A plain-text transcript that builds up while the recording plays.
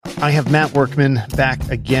I have Matt Workman back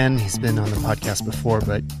again. He's been on the podcast before,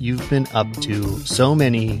 but you've been up to so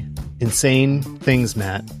many insane things,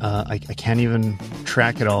 Matt. I can't even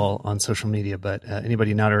track it all on social media, but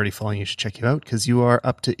anybody not already following you should check you out because you are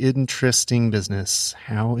up to interesting business.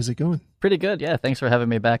 How is it going? Pretty good. Yeah. Thanks for having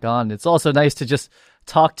me back on. It's also nice to just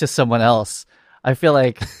talk to someone else. I feel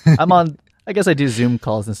like I'm on, I guess I do Zoom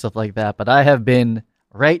calls and stuff like that, but I have been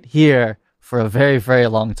right here for a very, very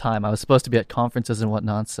long time. I was supposed to be at conferences and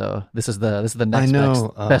whatnot, so this is the next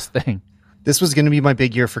best thing. This was going to be my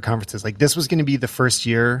big year for conferences. Like this was going to be the first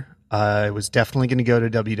year I was definitely going to go to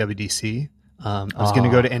WWDC. I was going to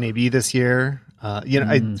go to NAB this year.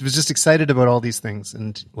 I was just excited about all these things,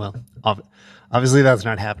 and well, obviously that's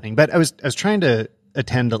not happening. But I was trying to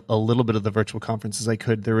attend a little bit of the virtual conferences I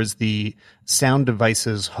could. There was the Sound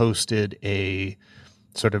Devices hosted a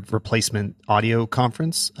sort of replacement audio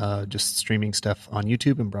conference, just streaming stuff on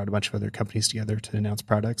YouTube, and brought a bunch of other companies together to announce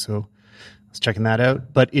products. So I was checking that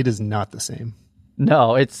out, but it is not the same.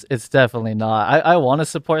 No, it's definitely not. I want to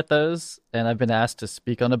support those, and I've been asked to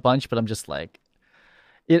speak on a bunch, but I'm just like,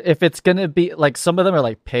 if it's going to be like, some of them are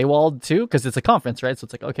like paywalled too, because it's a conference, right? So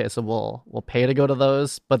it's like, okay, so we'll pay to go to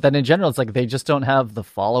those. But then in general, it's like they just don't have the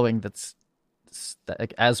following that's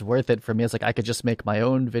like as worth it for me. It's like I could just make my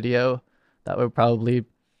own video that would probably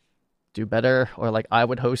do better, or like I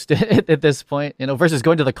would host it at this point, versus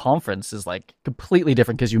going to the conference is like completely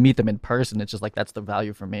different because you meet them in person. It's just like, that's the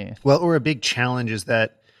value for me. Well, or a big challenge is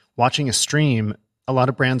that watching a stream, a lot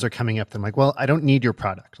of brands are coming up and like, well, I don't need your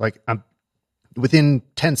product. Like I'm within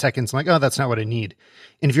 10 seconds, I'm like, oh, that's not what I need.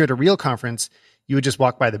 And if you're at a real conference, you would just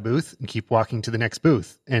walk by the booth and keep walking to the next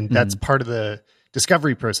booth. And that's part of the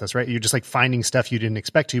discovery process, right? You're just like finding stuff you didn't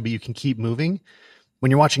expect to, but you can keep moving. When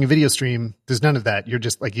you're watching a video stream, there's none of that. You're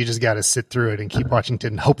just like, you just got to sit through it and keep watching it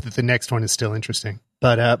and hope that the next one is still interesting.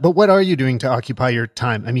 But what are you doing to occupy your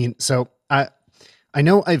time? I mean, so I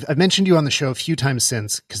know I've mentioned you on the show a few times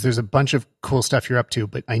since, because there's a bunch of cool stuff you're up to,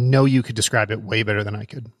 but I know you could describe it way better than I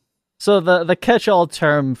could. So the catch-all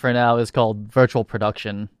term for now is called virtual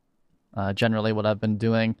production, generally what I've been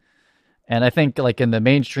doing. And I think like in the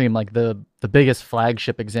mainstream, like the biggest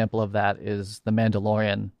flagship example of that is The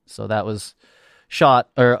Mandalorian. So that was shot,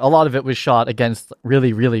 or a lot of it was shot against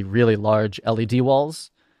really, really, really large LED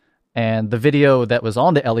walls. And the video that was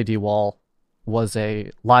on the LED wall was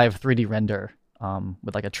a live 3D render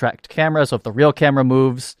with like a tracked camera. So if the real camera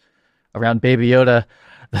moves around Baby Yoda,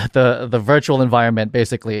 the virtual environment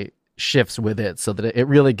basically shifts with it, so that it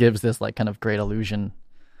really gives this like kind of great illusion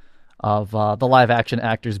of the live action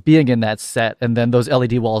actors being in that set. And then those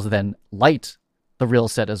LED walls then light the real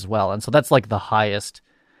set as well. And so that's like the highest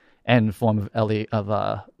end form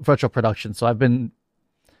of virtual production. So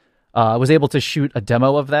I was able to shoot a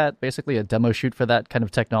demo of that, basically a demo shoot for that kind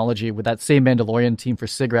of technology with that same Mandalorian team for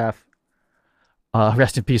SIGGRAPH,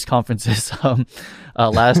 rest in peace conferences,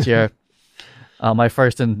 last year. My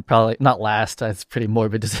first, and probably not last. It's pretty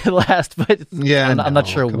morbid to say last, but yeah, I'm not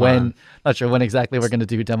sure when. Not sure when exactly we're going to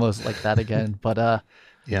do demos like that again. But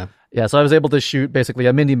yeah. So I was able to shoot basically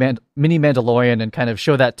a mini Mandalorian and kind of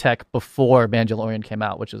show that tech before Mandalorian came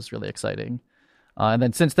out, which is really exciting. And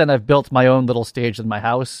then since then, I've built my own little stage in my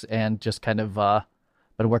house and just kind of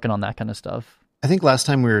been working on that kind of stuff. I think last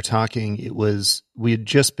time we were talking, we had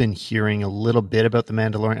just been hearing a little bit about the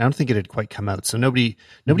Mandalorian. I don't think it had quite come out, so nobody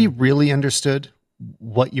really understood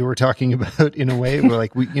what you were talking about in a way. We're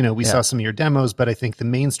like, we saw some of your demos, but I think the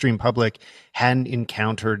mainstream public hadn't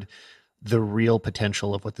encountered the real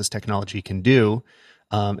potential of what this technology can do.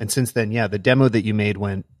 And since then, the demo that you made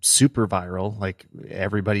went super viral. Like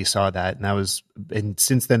everybody saw that. And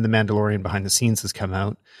since then the Mandalorian behind the scenes has come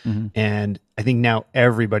out. Mm-hmm. And I think now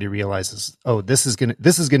everybody realizes, oh, this is going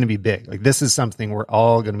to be big. Like this is something we're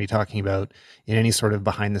all going to be talking about in any sort of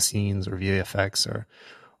behind the scenes or VFX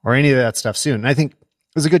or any of that stuff soon. And I think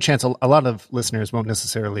there's a good chance a lot of listeners won't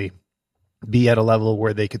necessarily be at a level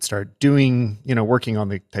where they could start doing, working on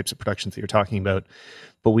the types of productions that you're talking about.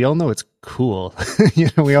 But we all know it's cool.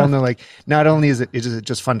 We all know, like, not only is it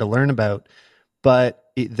just fun to learn about, but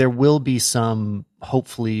there will be some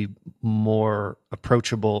hopefully more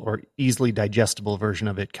approachable or easily digestible version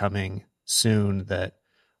of it coming soon that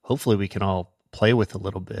hopefully we can all play with a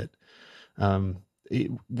little bit.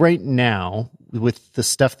 Right now, with the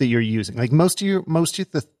stuff that you're using, like most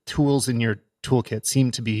of the tools in your toolkit seem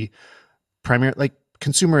to be primarily like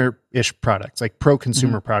consumer-ish products, like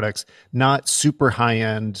pro-consumer products, not super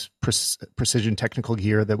high-end precision technical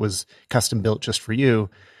gear that was custom built just for you.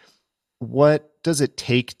 What does it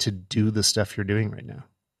take to do the stuff you're doing right now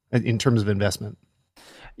in terms of investment?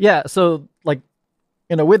 Yeah, so like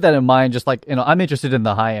with that in mind, just like, I'm interested in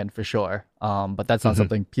the high end for sure. But that's not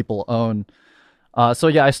something people own. So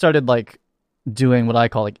yeah, I started like doing what I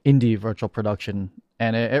call like indie virtual production.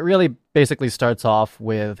 And it really basically starts off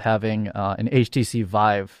with having an HTC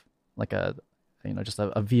Vive, like just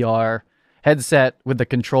a VR headset with the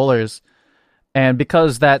controllers. And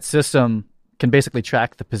because that system can basically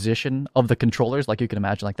track the position of the controllers, like you can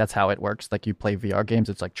imagine, like that's how it works. Like you play VR games,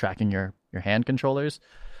 it's like tracking your hand controllers.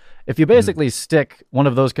 If you basically stick one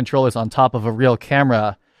of those controllers on top of a real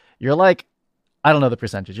camera, you're like, I don't know the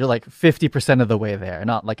percentage, you're like 50% of the way there.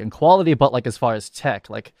 Not like in quality, but like as far as tech.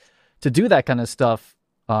 Like to do that kind of stuff,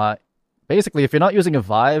 basically, if you're not using a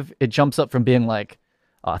Vive, it jumps up from being like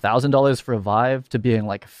 $1,000 for a Vive to being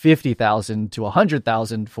like 50,000 to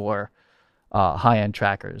 100,000 for high-end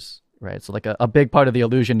trackers, right? So like a big part of the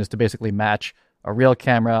illusion is to basically match a real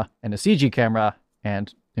camera and a CG camera,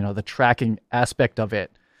 and the tracking aspect of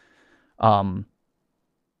it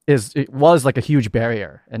was like a huge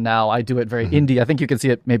barrier, and now I do it very indie. I think you can see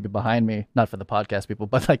it maybe behind me, not for the podcast people,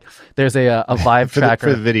 but like there's a Vive tracker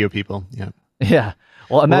for the video people. Yeah.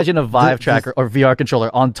 Well, imagine a Vive tracker or VR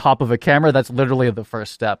controller on top of a camera. That's literally the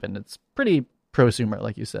first step, and it's pretty prosumer,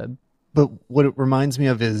 like you said. But what it reminds me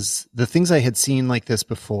of is the things I had seen like this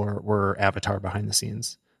before were Avatar behind the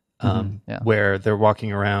scenes, where they're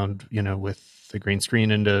walking around, with the green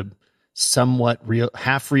screen and a somewhat real,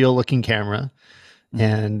 half real looking camera.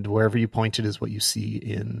 And wherever you point it is what you see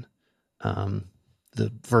in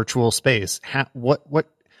the virtual space. What,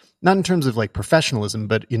 not in terms of like professionalism,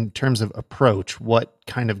 but in terms of approach, what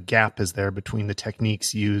kind of gap is there between the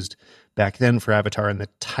techniques used back then for Avatar and the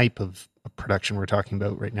type of production we're talking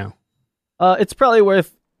about right now? It's probably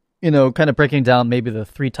worth, kind of breaking down maybe the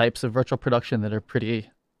 3 types of virtual production that are pretty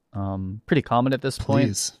common at this point.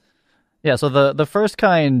 Please. Yeah, so the first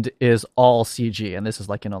kind is all CG, and this is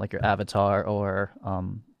like, like your Avatar or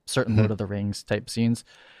certain Lord of the Rings type scenes.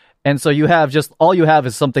 And so all you have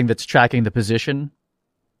is something that's tracking the position,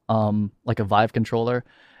 like a Vive controller.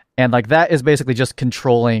 And like that is basically just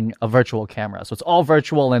controlling a virtual camera. So it's all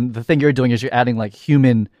virtual, and the thing you're doing is you're adding like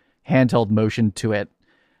human handheld motion to it.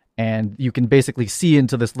 And you can basically see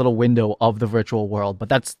into this little window of the virtual world, but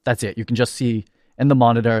that's it. You can just see in the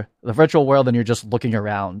monitor the virtual world, and you're just looking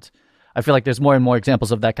around. I feel like there's more and more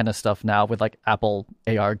examples of that kind of stuff now with like Apple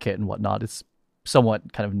AR Kit and whatnot. It's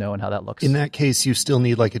somewhat kind of known how that looks. In that case, you still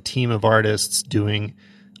need like a team of artists doing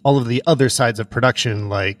all of the other sides of production,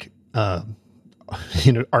 like art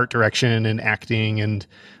direction and acting and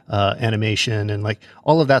animation, and like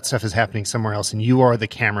all of that stuff is happening somewhere else, and you are the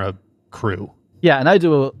camera crew. Yeah, and I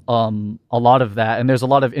do a lot of that, and there's a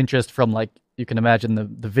lot of interest from, like, you can imagine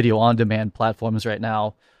the video on demand platforms right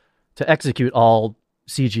now to execute all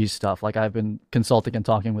CG stuff. Like I've been consulting and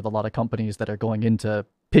talking with a lot of companies that are going into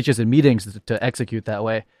pitches and meetings to execute that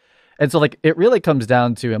way. And so like it really comes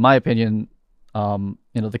down to, in my opinion,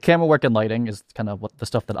 the camera work and lighting is kind of what the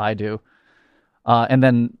stuff that I do. And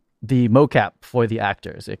then the mocap for the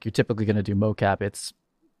actors. Like you're typically going to do mocap. It's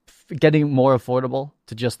getting more affordable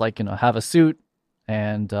to just like, have a suit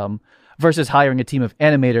and versus hiring a team of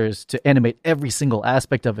animators to animate every single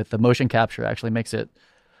aspect of it. The motion capture actually makes it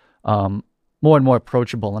more and more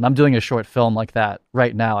approachable. And I'm doing a short film like that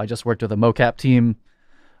right now. I just worked with a mocap team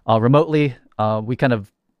remotely. We kind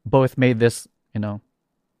of both made this,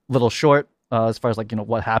 little short as far as like,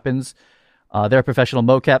 what happens. They're a professional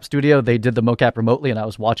mocap studio. They did the mocap remotely, and I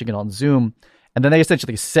was watching it on Zoom. And then they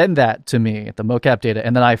essentially send that to me, the mocap data,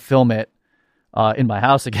 and then I film it in my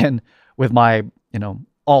house again with my,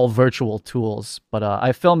 all virtual tools. But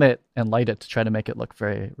I film it and light it to try to make it look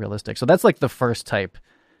very realistic. So that's like the first type.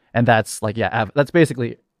 And that's like, that's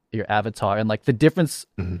basically your avatar. And like the difference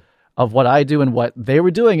of what I do and what they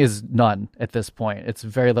were doing is none at this point. It's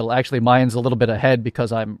very little. Actually, mine's a little bit ahead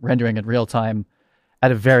because I'm rendering in real time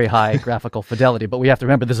at a very high graphical fidelity. But we have to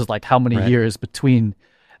remember this is like how many years between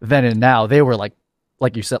then and now. They were like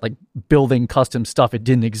you said, like building custom stuff. It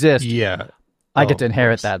didn't exist. Yeah. I get to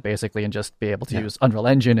inherit that basically and just be able to use Unreal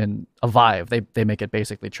Engine and a Vive. They make it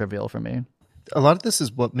basically trivial for me. A lot of this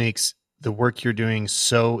is what makes the work you're doing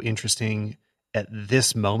so interesting at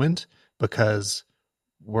this moment, because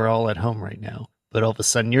we're all at home right now, but all of a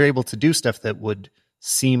sudden you're able to do stuff that would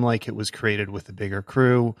seem like it was created with a bigger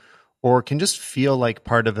crew, or can just feel like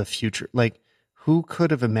part of a future. Like, who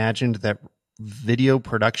could have imagined that video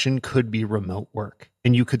production could be remote work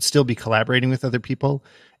and you could still be collaborating with other people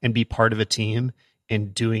and be part of a team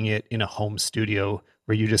and doing it in a home studio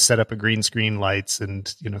where you just set up a green screen, lights,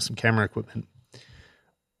 and some camera equipment.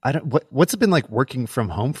 What's it been like working from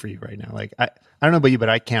home for you right now? Like, I don't know about you, but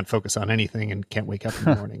I can't focus on anything and can't wake up in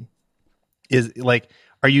the morning. Is like,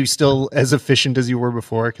 Are you still as efficient as you were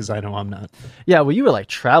before? Because I know I'm not. Yeah, well, you were like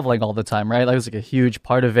traveling all the time, right? That was like a huge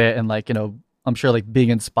part of it, and like I'm sure like being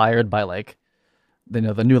inspired by like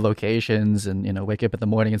the new locations, and waking up in the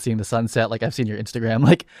morning and seeing the sunset. Like I've seen your Instagram,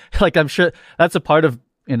 like I'm sure that's a part of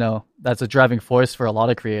that's a driving force for a lot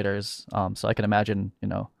of creators. So I can imagine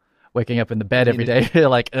waking up in the bed every day,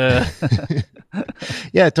 like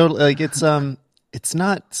Yeah, totally. Like it's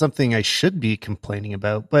not something I should be complaining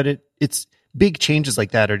about, but it's big changes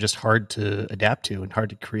like that are just hard to adapt to and hard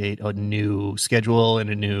to create a new schedule and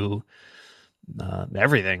a new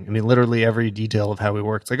everything. I mean, literally every detail of how we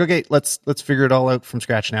work. It's like, okay, let's figure it all out from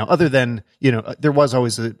scratch now. Other than, there was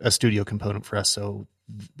always a studio component for us. So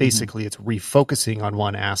basically it's refocusing on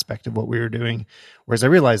one aspect of what we were doing. Whereas I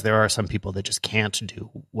realize there are some people that just can't do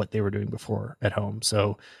what they were doing before at home.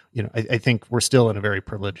 So, I think we're still in a very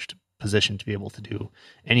privileged position to be able to do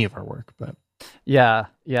any of our work, but yeah.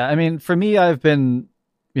 I mean, for me, I've been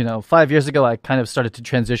 5 years ago, I kind of started to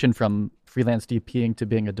transition from freelance DPing to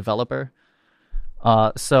being a developer.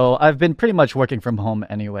 So I've been pretty much working from home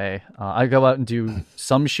anyway. I go out and do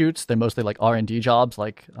some shoots. They're mostly like R&D jobs,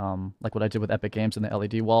 like what I did with Epic Games and the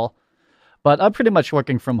LED wall. But I'm pretty much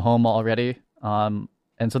working from home already. And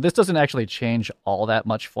so this doesn't actually change all that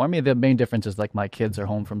much for me. The main difference is like my kids are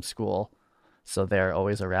home from school, so they're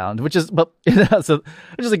always around, which is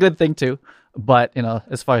a good thing too. But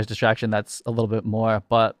as far as distraction, that's a little bit more.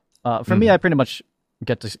 But for me, I pretty much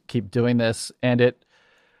get to keep doing this, and it.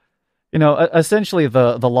 Essentially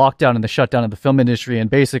the lockdown and the shutdown of the film industry, and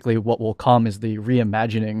basically what will come is the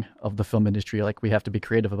reimagining of the film industry. Like we have to be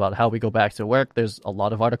creative about how we go back to work. There's a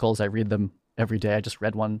lot of articles. I read them every day. I just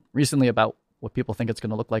read one recently about what people think it's going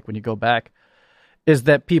to look like when you go back, is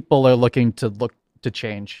that people are looking to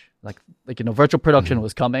change. Like virtual production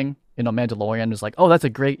was coming. Mandalorian was like, oh, that's a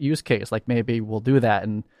great use case. Like maybe we'll do that.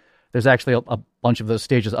 And there's actually a bunch of those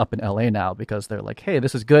stages up in LA now because they're like, hey,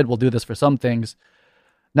 this is good. We'll do this for some things.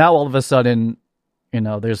 Now, all of a sudden,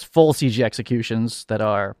 there's full CG executions that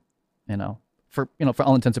are, for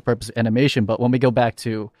all intents and purposes, animation. But when we go back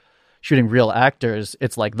to shooting real actors,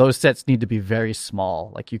 it's like those sets need to be very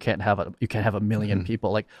small. Like you can't have a million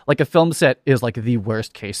people. Like a film set is like the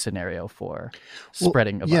worst case scenario for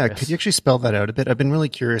spreading a virus. Yeah, could you actually spell that out a bit? I've been really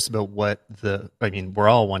curious about we're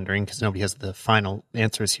all wondering because nobody has the final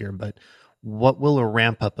answers here, but what will a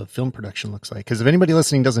ramp up of film production looks like? Because if anybody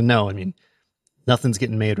listening doesn't know, I mean, nothing's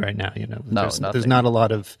getting made right now. There's not a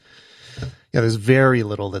lot of, there's very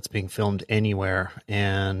little that's being filmed anywhere.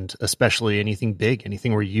 And especially anything big,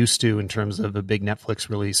 anything we're used to in terms of a big Netflix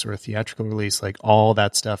release or a theatrical release, like all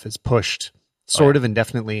that stuff is pushed sort of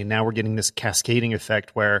indefinitely. And now we're getting this cascading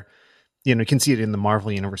effect where, you can see it in the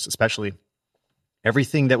Marvel universe, especially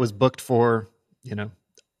everything that was booked for,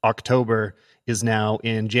 October is now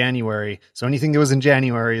in January. So anything that was in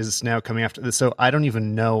January is now coming after this. So I don't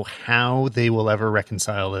even know how they will ever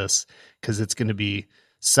reconcile this because it's going to be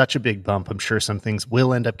such a big bump. I'm sure some things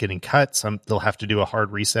will end up getting cut. They'll have to do a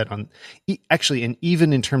hard reset on actually. And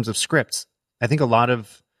even in terms of scripts, I think a lot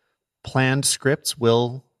of planned scripts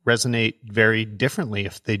will resonate very differently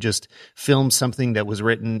if they just film something that was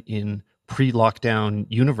written in pre-lockdown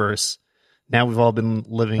universe. Now we've all been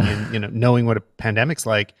living in, knowing what a pandemic's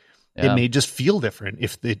like. Yeah. It may just feel different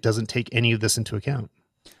if it doesn't take any of this into account.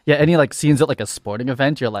 Yeah, any like scenes at like a sporting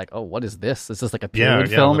event, you're like, oh, what is this? Is this like a period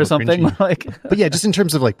film or something? But yeah, just in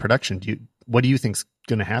terms of like production, what do you think's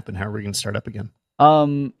going to happen? How are we going to start up again?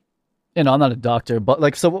 I'm not a doctor, but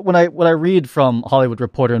like, so when I read from Hollywood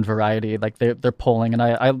Reporter and Variety, like they're polling, and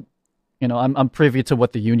I'm privy to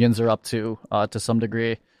what the unions are up to some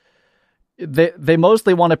degree. They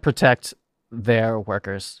mostly want to protect their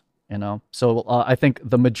workers. So I think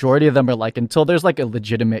the majority of them are like, until there's like a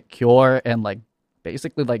legitimate cure and like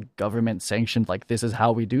basically like government sanctioned, like this is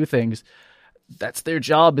how we do things, that's their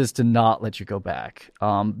job, is to not let you go back.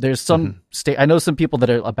 There's some I know some people that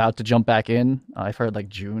are about to jump back in. I've heard like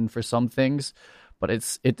June for some things, but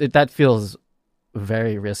that feels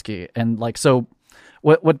very risky. And like, so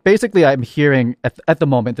what basically I'm hearing at the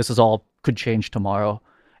moment, this is all could change tomorrow,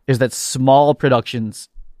 is that small productions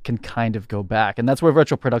can kind of go back. And that's where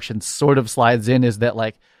virtual production sort of slides in, is that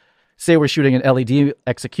like, say we're shooting an LED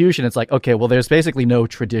execution, it's like, okay, well, there's basically no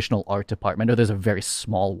traditional art department, or there's a very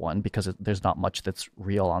small one because there's not much that's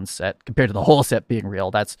real on set compared to the whole set being real.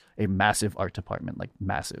 That's a massive art department, like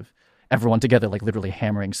massive. Everyone together, like literally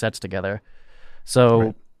hammering sets together.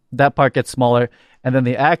 So that part gets smaller. And then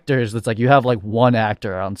the actors, it's like you have like one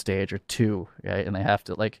actor on stage or two, right? And they have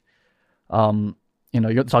to like,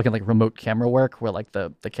 you're talking like remote camera work where like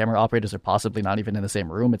the camera operators are possibly not even in the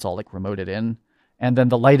same room. It's all like remoted in. And then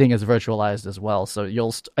the lighting is virtualized as well. So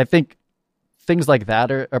I think things like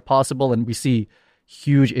that are possible, and we see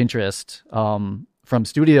huge interest from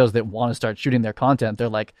studios that want to start shooting their content. They're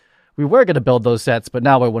like, we were going to build those sets, but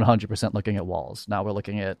now we're 100% looking at walls. Now we're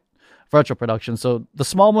looking at virtual production. So the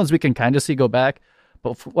small ones we can kind of see go back,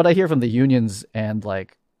 but what I hear from the unions and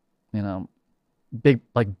like, you know,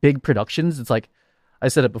 big productions, it's like I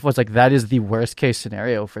said it before, it's like that is the worst case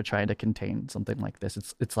scenario for trying to contain something like this.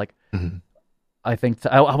 It's like I think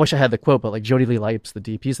I wish I had the quote, but like Jody Lee Lipes, the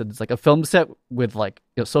DP, said it's like a film set with like,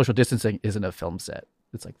 you know, social distancing isn't a film set.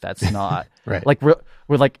 It's like that's not right. Like we're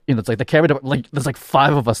like, you know, it's like the camera, like there's like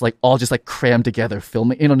 5 of us like all just like crammed together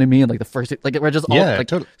filming. You know what I mean? Like the first, like we're just all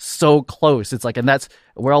like so close. It's like, and that's,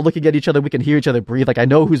 we're all looking at each other. We can hear each other breathe. Like I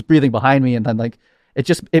know who's breathing behind me, and then like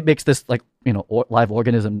it makes this like, you know, live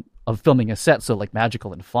organism of filming a set so like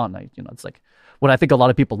magical and fun. You know, it's like what I think a lot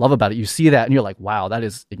of people love about it. You see that and you're like, wow, that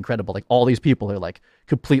is incredible. Like all these people are like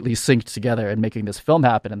completely synced together and making this film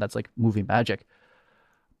happen, and that's like movie magic.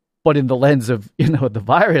 But in the lens of, you know, the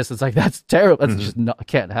virus, it's like that's terrible. That's just not,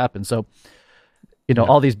 can't happen. So, you know,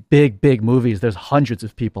 all these big movies, there's hundreds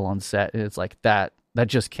of people on set, and it's like that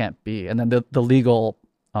just can't be. And then the legal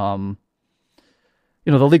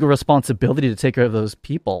you know, the legal responsibility to take care of those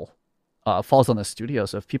people falls on the studio.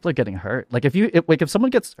 So if people are getting hurt, like if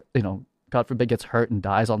someone gets, you know, God forbid, gets hurt and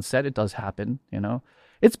dies on set, it does happen, you know,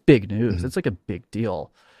 it's big news. It's like a big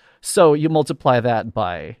deal. So you multiply that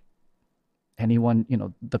by anyone, you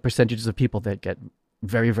know, the percentages of people that get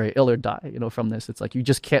very, very ill or die, you know, from this. It's like, you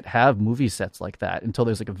just can't have movie sets like that until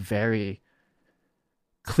there's like a very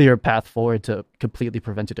clear path forward to completely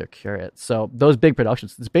prevent it or cure it. So those big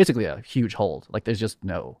productions, it's basically a huge hold. Like there's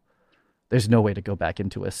no way to go back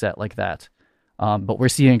into a set like that. But we're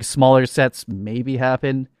seeing smaller sets maybe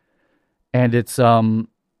happen. And it's,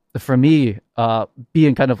 for me,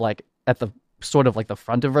 being kind of like at the sort of like the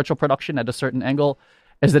front of virtual production at a certain angle,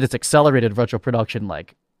 is that it's accelerated virtual production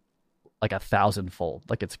like 1,000-fold.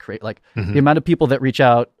 Like it's great. Like the amount of people that reach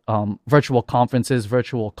out, virtual conferences,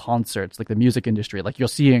 virtual concerts, like the music industry. Like you're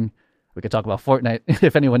seeing, we could talk about Fortnite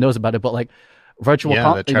if anyone knows about it, but like virtual,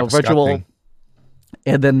 virtual,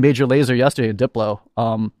 and then Major Lazer yesterday in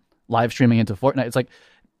Diplo, live streaming into Fortnite. It's like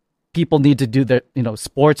people need to do their, you know,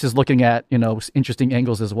 sports is looking at, you know, interesting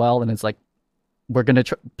angles as well, and it's like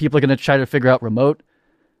people are gonna try to figure out remote,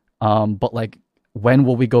 but like when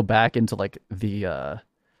will we go back into like the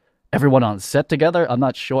everyone on set together? I'm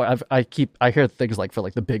not sure. I hear things like for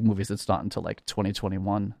like the big movies, it's not until like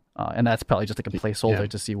 2021, and that's probably just like a placeholder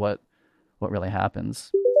to see what really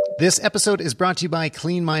happens. This episode is brought to you by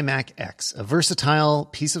Clean My Mac X, a versatile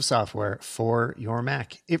piece of software for your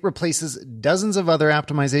Mac. It replaces dozens of other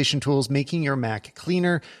optimization tools, making your Mac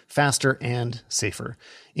cleaner, faster, and safer.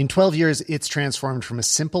 In 12 years, it's transformed from a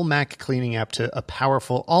simple Mac cleaning app to a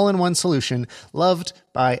powerful all-in-one solution loved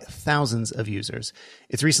by thousands of users.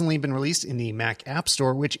 It's recently been released in the Mac App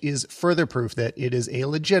Store, which is further proof that it is a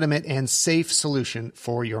legitimate and safe solution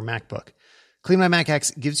for your MacBook. Clean My Mac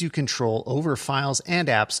X gives you control over files and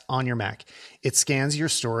apps on your Mac. It scans your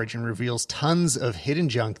storage and reveals tons of hidden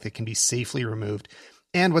junk that can be safely removed.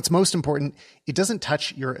 And what's most important, it doesn't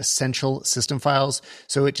touch your essential system files,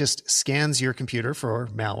 so it just scans your computer for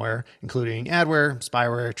malware, including adware,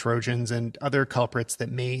 spyware, Trojans, and other culprits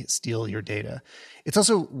that may steal your data. It's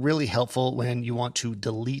also really helpful when you want to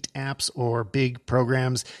delete apps or big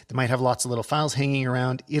programs that might have lots of little files hanging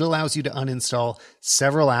around. It allows you to uninstall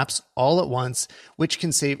several apps all at once, which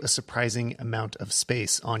can save a surprising amount of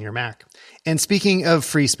space on your Mac. And speaking of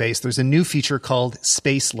free space, there's a new feature called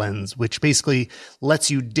Space Lens, which basically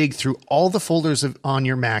lets you dig through all the folders on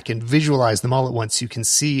your Mac and visualize them all at once. You can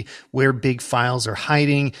see where big files are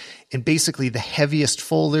hiding and basically the heaviest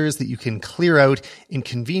folders that you can clear out and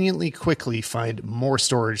conveniently quickly find more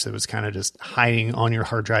storage that was kind of just hiding on your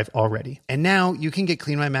hard drive already. And now you can get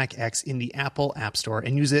Clean My Mac X in the Apple App Store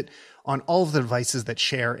and use it on all of the devices that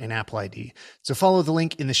share an Apple ID. So follow the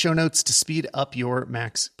link in the show notes to speed up your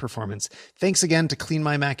Mac's performance. Thanks again to Clean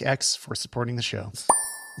My Mac X for supporting the show.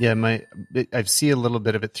 Yeah, I see a little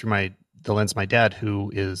bit of it through the lens of my dad,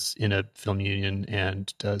 who is in a film union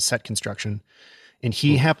and does set construction. And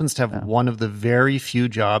he happens to have one of the very few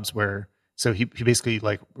jobs where, so he basically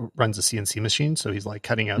like runs a CNC machine. So he's like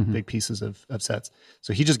cutting out big pieces of sets.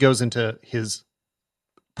 So he just goes into his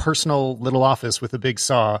personal little office with a big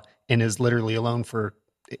saw and is literally alone for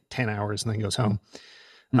 10 hours and then goes home.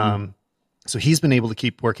 So he's been able to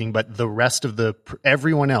keep working, but the rest of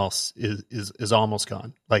everyone else is almost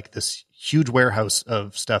gone. Like this huge warehouse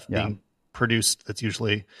of stuff being produced that's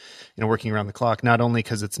usually, working around the clock, not only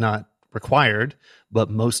because it's not required, but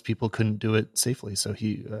most people couldn't do it safely. So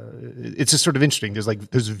it's just sort of interesting.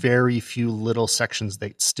 There's very few little sections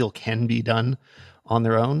that still can be done on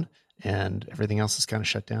their own, and everything else is kind of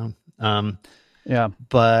shut down. Yeah.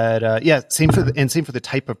 But same for the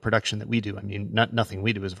type of production that we do. I mean, nothing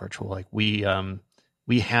we do is virtual. Like we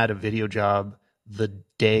had a video job the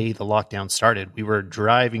day the lockdown started. We were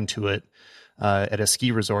driving to it at a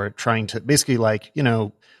ski resort, trying to basically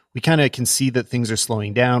we kind of can see that things are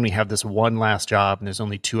slowing down. We have this one last job, and there's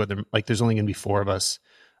only there's only going to be 4 of us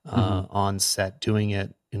on set doing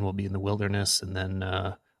it, and we'll be in the wilderness. And then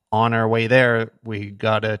on our way there, we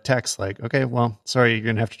got a text like, okay, well, sorry, you're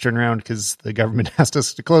going to have to turn around because the government asked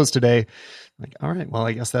us to close today. Like, all right, well,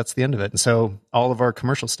 I guess that's the end of it. And so all of our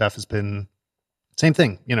commercial stuff has been same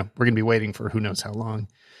thing. We're going to be waiting for who knows how long.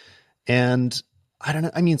 And I don't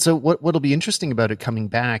know. I mean, so what'll be interesting about it coming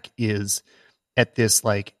back is at this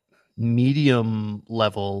like medium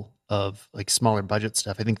level of like smaller budget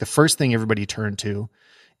stuff. I think the first thing everybody turned to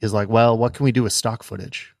is like, well, what can we do with stock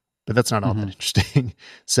footage? But that's not all that interesting.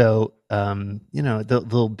 So,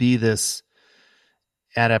 there'll be this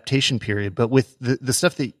adaptation period, but with the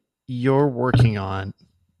stuff that you're working on,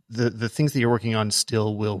 the things that you're working on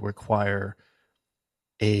still will require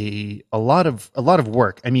a lot of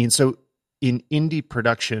work. I mean, so in indie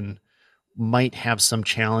production might have some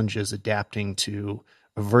challenges adapting to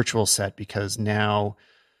a virtual set because now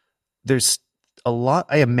there's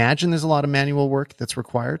I imagine there's a lot of manual work that's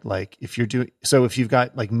required. Like if you've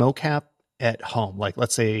got like mocap at home, like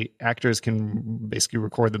let's say actors can basically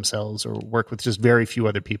record themselves or work with just very few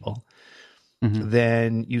other people,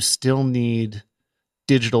 then you still need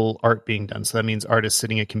digital art being done. So that means artists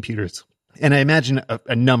sitting at computers. And I imagine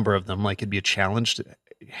a number of them, like it'd be a challenge to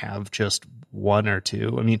have just 1 or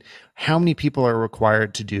 2. I mean, how many people are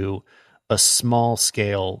required to do a small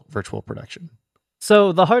scale virtual production?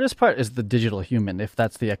 So the hardest part is the digital human, if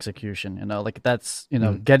that's the execution, like that's,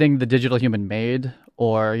 getting the digital human made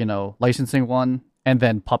or, licensing one and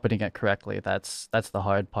then puppeting it correctly. That's the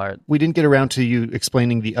hard part. We didn't get around to you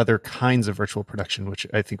explaining the other kinds of virtual production, which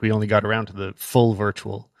I think we only got around to the full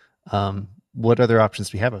virtual. What other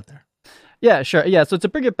options do we have out there? Yeah, sure. Yeah. So to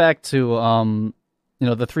bring it back to,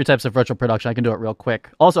 the 3 types of virtual production, I can do it real quick.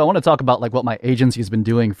 Also, I want to talk about like what my agency's been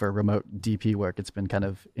doing for remote DP work. It's been kind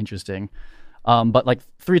of interesting. But like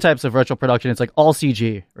 3 types of virtual production, it's like all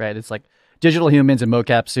CG, right? It's like digital humans in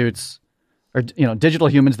mocap suits, or digital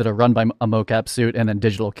humans that are run by a mocap suit, and then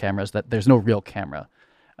digital cameras that there's no real camera.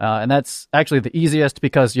 And that's actually the easiest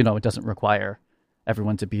because it doesn't require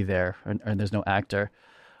everyone to be there, and there's no actor.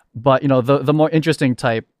 But the more interesting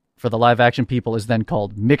type for the live action people is then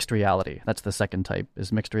called mixed reality. That's the second type,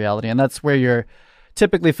 is mixed reality, and that's where you're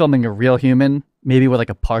typically filming a real human, maybe with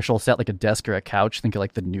like a partial set, like a desk or a couch. Think of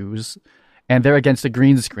like the news. And they're against a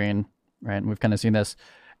green screen, right? And we've kind of seen this.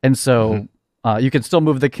 And so you can still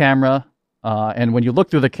move the camera. And when you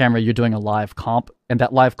look through the camera, you're doing a live comp. And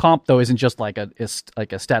that live comp, though, isn't just like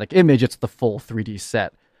a static image. It's the full 3D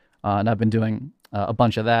set. And I've been doing a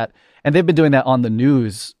bunch of that. And they've been doing that on the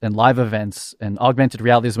news and live events. And augmented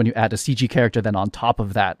reality is when you add a CG character then on top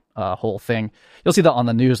of that whole thing. You'll see that on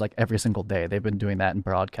the news like every single day. They've been doing that in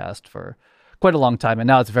broadcast for quite a long time, and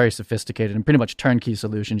now it's very sophisticated and pretty much turnkey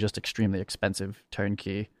solution, just extremely expensive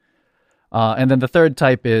turnkey. And then the third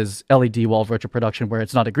type is LED wall virtual production, where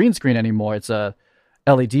it's not a green screen anymore. It's a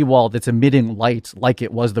LED wall that's emitting light like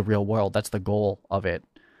it was the real world. That's the goal of it.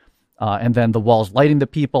 And then the wall's lighting the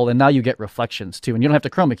people, and now you get reflections too. And you don't have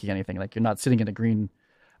to chroma key anything. Like you're not sitting in a green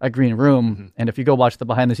room. And if you go watch the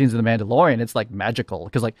behind the scenes of The Mandalorian, it's like magical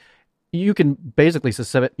because like you can basically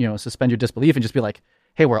suspend your disbelief and just be like,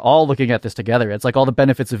 hey, we're all looking at this together. It's like all the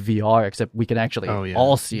benefits of VR, except we can actually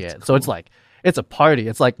all see it. Cool. So it's like, it's a party.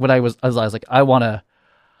 It's like when I was like, I want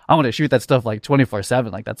to shoot that stuff like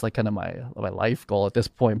 24/7. Like that's like kind of my life goal at this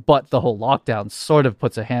point. But the whole lockdown sort of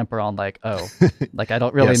puts a hamper on like, like I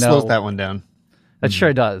don't really know. Slows that one down. It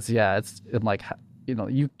sure does. Yeah. I'm like,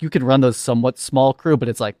 you can run those somewhat small crew, but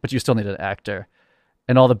it's like, but you still need an actor.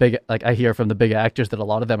 And all the big, like I hear from the big actors that a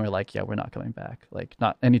lot of them are like, yeah, we're not coming back. Like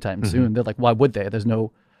not anytime soon. They're like, why would they? There's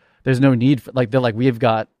no need for, like, they're like, we've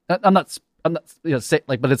got, I'm not, say,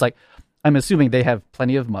 like, but it's like, I'm assuming they have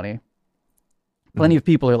plenty of money. Plenty of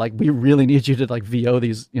people are like, we really need you to like VO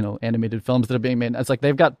these, animated films that are being made. It's like,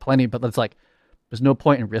 they've got plenty, but it's like, there's no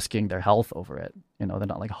point in risking their health over it. They're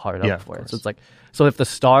not like hard up for it. So it's like, so if the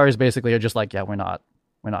stars basically are just like, yeah, we're not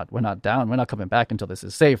down. We're not coming back until this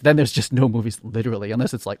is safe. Then there's just no movies, literally,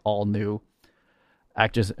 unless it's like all new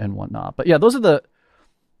actors and whatnot. But yeah, those are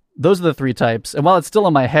the 3 types. And while it's still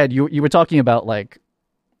in my head, you were talking about like,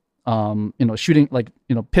 shooting, like,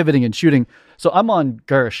 pivoting and shooting. So I'm on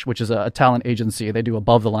Gersh, which is a talent agency. They do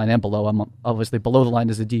above the line and below. I'm obviously below the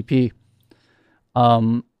line as a DP.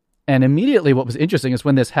 And immediately what was interesting is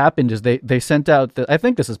when this happened is they sent out I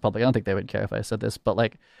think this is public. I don't think they would care if I said this, but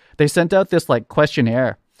like they sent out this like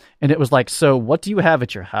questionnaire, and it was like, so what do you have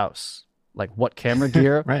at your house? Like what camera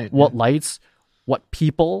gear, right, what lights, what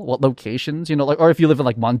people, what locations, like, or if you live in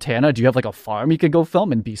like Montana, do you have like a farm you could go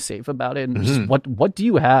film and be safe about it? And just what do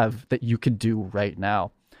you have that you could do right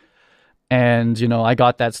now? And, I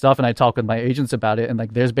got that stuff and I talked with my agents about it. And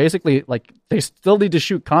like, there's basically like, they still need to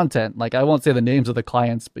shoot content. Like, I won't say the names of the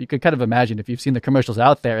clients, but you could kind of imagine if you've seen the commercials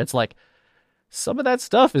out there, it's like some of that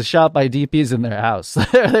stuff is shot by DPs in their house.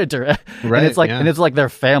 They're direct. Right, and it's like, and it's like their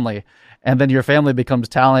family. And then your family becomes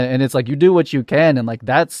talent. And it's like, you do what you can. And like,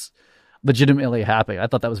 that's legitimately happening. I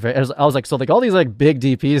thought that was I was like, so like all these like big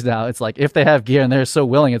DPs now, it's like, if they have gear and they're so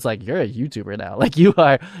willing, it's like, you're a YouTuber now. Like you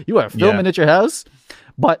are filming at your house.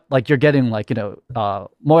 But like you're getting like, more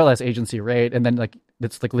or less agency rate, and then like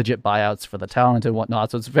it's like legit buyouts for the talent and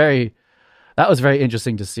whatnot. So that was very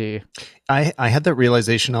interesting to see. I had that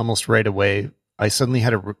realization almost right away. I suddenly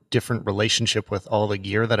had a different relationship with all the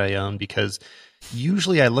gear that I own, because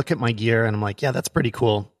usually I look at my gear and I'm like, yeah, that's pretty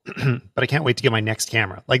cool, but I can't wait to get my next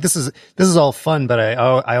camera. Like this is all fun, but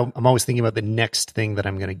I'm always thinking about the next thing that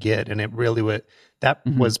I'm going to get. And it really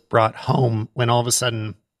was brought home when all of a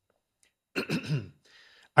sudden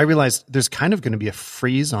I realized there's kind of going to be a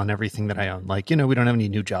freeze on everything that I own. Like, we don't have any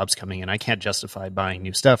new jobs coming in. I can't justify buying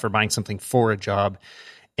new stuff or buying something for a job.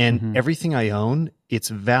 And everything I own, its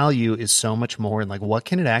value is so much more. And like, what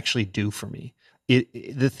can it actually do for me?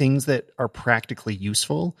 The things that are practically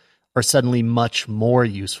useful are suddenly much more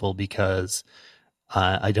useful, because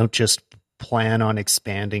I don't just plan on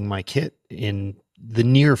expanding my kit in the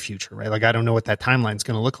near future, right? Like, I don't know what that timeline is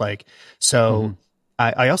going to look like. So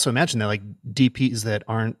I also imagine that like DPs that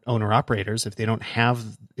aren't owner operators, if they don't have,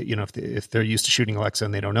 if they're used to shooting Alexa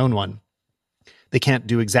and they don't own one, they can't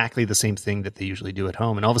do exactly the same thing that they usually do at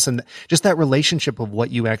home. And all of a sudden, just that relationship of what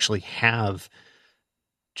you actually have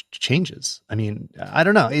changes. I mean, I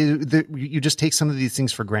don't know. You just take some of these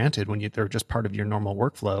things for granted when they're just part of your normal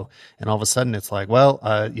workflow, and all of a sudden it's like, well,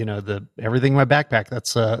 everything in my backpack,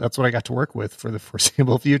 that's what I got to work with for the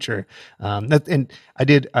foreseeable future. And I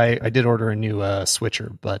did order a new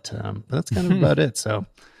switcher, but that's kind of about it. So,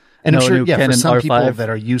 and I'm sure, for some R5. people that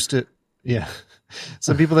are used to,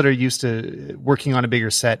 some people that are used to working on a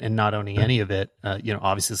bigger set and not owning any of it,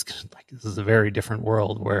 obviously this is a very different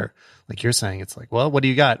world where, like you're saying, it's like, well, what do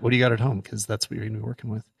you got? What do you got at home? Because that's what you're going to be working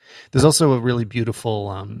with. There's also a really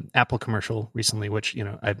beautiful Apple commercial recently, which,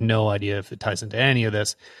 I have no idea if it ties into any of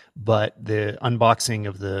this, but the unboxing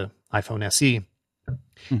of the iPhone SE.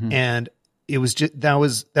 And it was just, that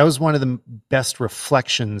was one of the best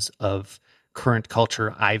reflections of current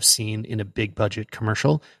culture I've seen in a big budget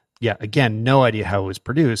commercial. Yeah, again, no idea how it was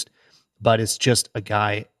produced, but it's just a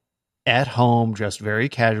guy at home dressed very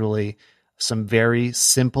casually, some very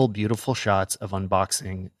simple, beautiful shots of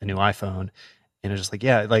unboxing a new iPhone. And it's just like,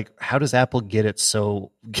 like how does Apple get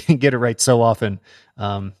it right so often?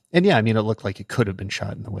 And it looked like it could have been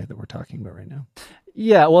shot in the way that we're talking about right now.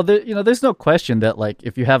 Yeah, well, there's no question that like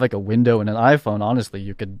if you have like a window in an iPhone, honestly,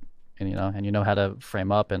 you could, and how to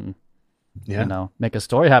frame up and make a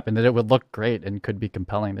story happen, that it would look great and could be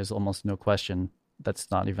compelling. There's almost no question.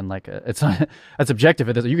 That's not even like that's objective.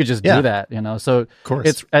 You could just do that, So of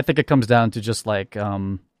course, I think it comes down to just like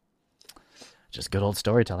just good old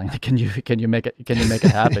storytelling. Like, can you make it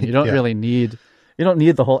happen? You don't really need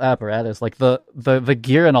the whole apparatus. Like the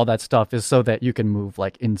gear and all that stuff is so that you can move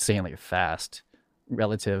like insanely fast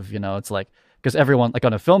relative. It's like, because everyone, like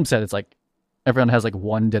on a film set, it's like everyone has like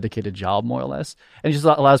one dedicated job more or less, and it just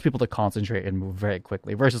allows people to concentrate and move very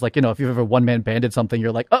quickly, versus like, if you've ever one-man banded something,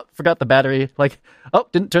 you're like, oh, forgot the battery, like, oh,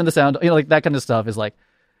 didn't turn the sound, like that kind of stuff is like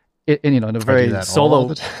in a very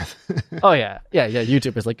solo oh yeah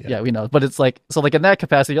YouTubers like we know, but it's like, so like in that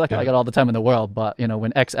capacity you're like, I got all the time in the world, but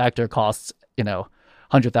when X actor costs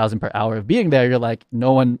 100,000 per hour of being there, you're like,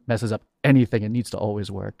 no one messes up anything, it needs to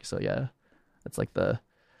always work. So that's like the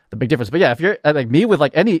big difference. But if you're like me, with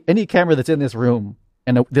like any camera that's in this room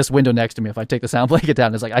and this window next to me, if I take the sound blanket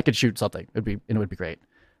down, it's like I could shoot something. It would be great.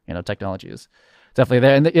 Technology is definitely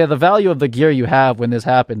there. And the value of the gear you have when this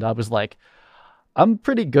happened, I was like, I'm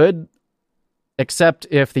pretty good, except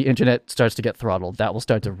if the internet starts to get throttled. That will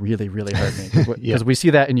start to really, really hurt me. Because we see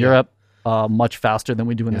that in Europe much faster than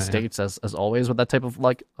we do in the States, as always, with that type of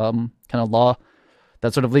like kind of law,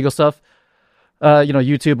 that sort of legal stuff.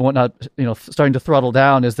 YouTube and whatnot, starting to throttle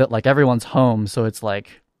down, is that like everyone's home. So it's like,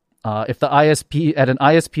 if the ISP at an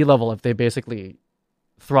ISP level, if they basically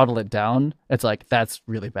throttle it down, it's like that's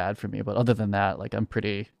really bad for me. But other than that, like I'm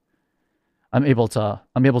able to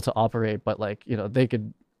operate. But like, you know, they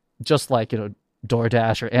could just like, you know,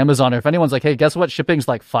 DoorDash or Amazon, or if anyone's like, hey, guess what? Shipping's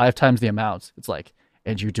like 5 times the amount. It's like,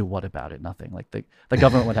 and you do what about it? Nothing. Like the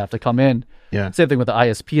government would have to come in. Yeah. Same thing with the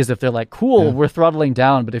ISPs. If they're like, cool, we're throttling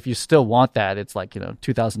down, but if you still want that, it's like, you know,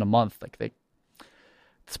 $2,000 a month. Like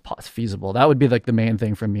it's feasible. That would be like the main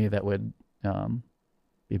thing for me that would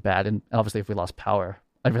be bad. And obviously, if we lost power,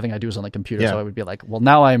 everything I do is on the computer. So I would be like, well,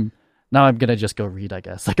 now I'm gonna just go read, I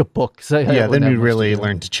guess, like a book. So yeah, then we'd really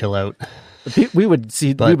learn to chill out. We would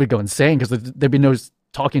go insane because there'd be no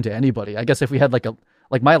talking to anybody. I guess if we had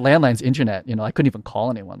like my landline's internet, you know, I couldn't even call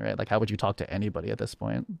anyone, right? Like, how would you talk to anybody at this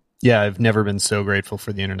point? Yeah, I've never been so grateful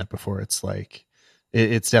for the internet before. It's like,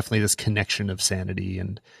 it's definitely this connection of sanity.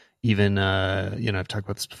 And even, you know, I've talked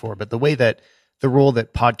about this before, but the way that the role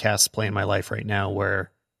that podcasts play in my life right now,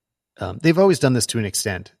 where they've always done this to an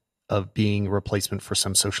extent of being a replacement for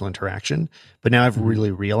some social interaction. But now I've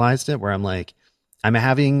really realized it, where I'm like, I'm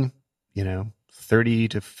having, you know, 30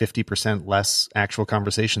 to 50% less actual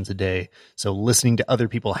conversations a day. So listening to other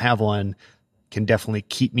people have one can definitely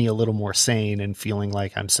keep me a little more sane and feeling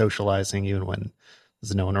like I'm socializing even when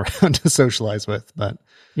there's no one around to socialize with. But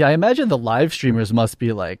yeah, I imagine the live streamers must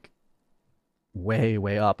be like way,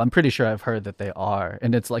 way up. I'm pretty sure I've heard that they are.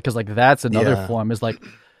 And it's like, cause like that's another form is like,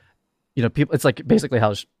 you know, people, it's like basically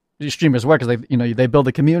how streamers work is like, you know, they build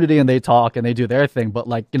a community and they talk and they do their thing. But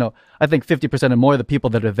like, you know, I think 50% or more of the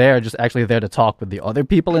people that are there are just actually there to talk with the other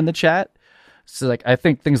people in the chat. So like, I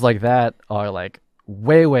think things like that are like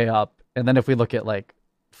way, way up. And then if we look at like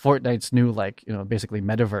Fortnite's new, like, you know, basically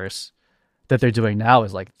metaverse that they're doing now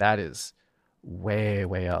is like, that is way,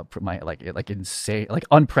 way up from my, like insane, like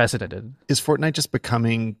unprecedented. Is Fortnite just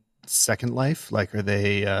becoming Second Life? Like, are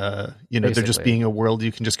they, you know, basically, they're just being a world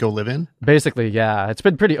you can just go live in? Basically, yeah. It's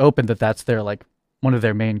been pretty open that that's their, like, one of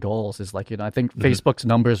their main goals is like, you know, I think Facebook's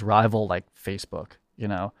numbers rival like Facebook, you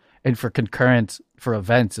know, and for concurrent, for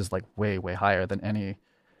events is like way, way higher than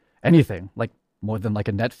anything, like more than like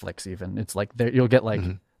a Netflix even. It's like you'll get like,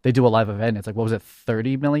 they do a live event. It's like, what was it?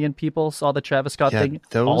 30 million people saw the Travis Scott thing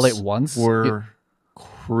all at once. Were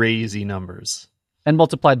crazy numbers. And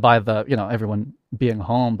multiplied by the, you know, everyone being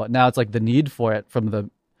home. But now it's like the need for it from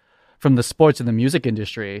the sports and the music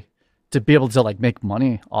industry to be able to like make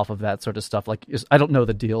money off of that sort of stuff. Like, I don't know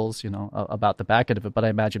the deals, you know, about the back end of it, but I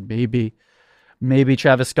imagine maybe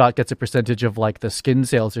Travis Scott gets a percentage of like the skin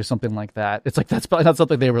sales or something like that. It's like, that's probably not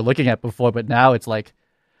something they were looking at before, but now it's like,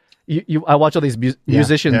 I watch all these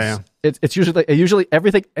musicians. Yeah. It's usually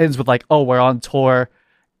everything ends with like, oh, we're on tour,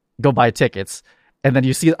 go buy tickets. And then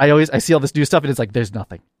you see, I see all this new stuff and it's like, there's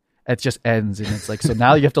nothing. It just ends. And it's like, so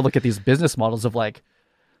now you have to look at these business models of like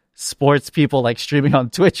sports people like streaming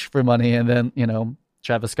on Twitch for money. And then, you know,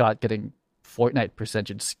 Travis Scott getting Fortnite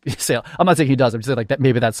percentage sale. I'm not saying he does. I'm just saying like that.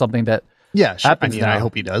 Maybe that's something that happens. I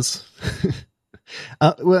hope he does.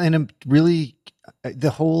 Well, and I'm really,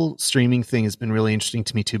 the whole streaming thing has been really interesting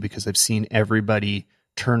to me too, because I've seen everybody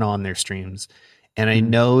turn on their streams. And I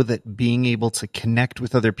know that being able to connect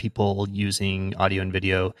with other people using audio and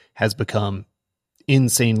video has become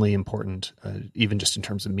insanely important, even just in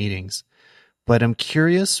terms of meetings. But I'm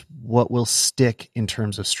curious what will stick in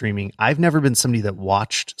terms of streaming. I've never been somebody that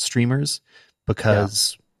watched streamers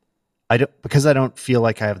because I don't feel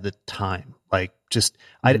like I have the time. Like, just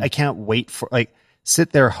I can't wait for like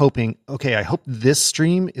sit there hoping, okay, I hope this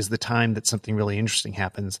stream is the time that something really interesting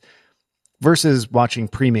happens. Versus watching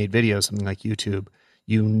pre-made videos, something like YouTube,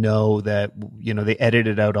 you know that, you know, they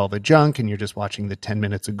edited out all the junk and you're just watching the 10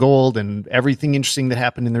 minutes of gold and everything interesting that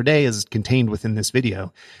happened in their day is contained within this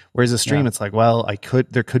video. Whereas a stream, it's like, well,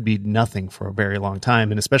 there could be nothing for a very long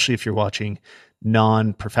time. And especially if you're watching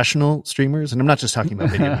non-professional streamers, and I'm not just talking about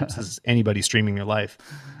video games, this is anybody streaming their life.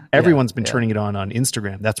 Everyone's been turning it on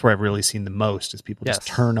Instagram. That's where I've really seen the most is people just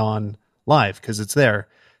turn on live because it's there.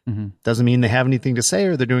 Doesn't mean they have anything to say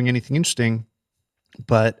or they're doing anything interesting.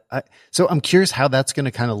 But so I'm curious how that's going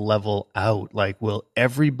to kind of level out. Like, will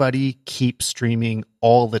everybody keep streaming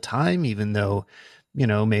all the time, even though, you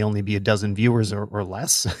know, may only be a dozen viewers or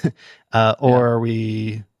less? Or are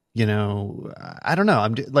we, you know, I don't know.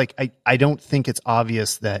 I'm like, I don't think it's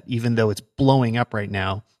obvious that even though it's blowing up right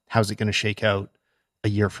now, how's it going to shake out a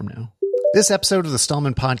year from now? This episode of the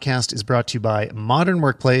Stallman Podcast is brought to you by Modern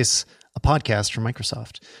Workplace, a podcast from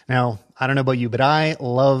Microsoft. Now, I don't know about you, but I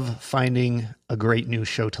love finding a great new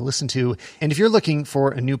show to listen to. And if you're looking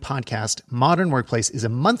for a new podcast, Modern Workplace is a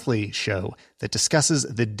monthly show that discusses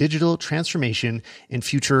the digital transformation and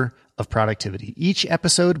future of productivity. Each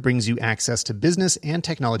episode brings you access to business and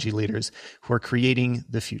technology leaders who are creating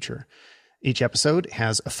the future. Each episode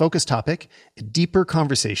has a focus topic, a deeper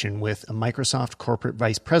conversation with a Microsoft corporate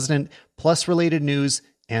vice president, plus related news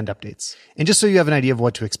and updates. And just so you have an idea of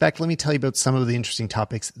what to expect, let me tell you about some of the interesting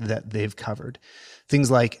topics that they've covered. Things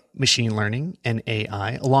like machine learning and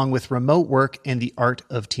AI, along with remote work and the art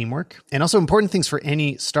of teamwork. And also important things for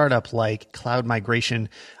any startup like cloud migration.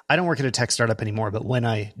 I don't work at a tech startup anymore, but when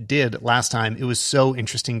I did last time, it was so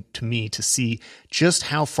interesting to me to see just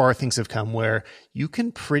how far things have come, where you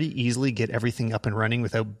can pretty easily get everything up and running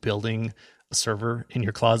without building a server in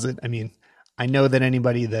your closet. I mean, I know that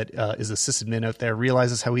anybody that is a sysadmin out there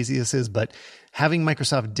realizes how easy this is, but having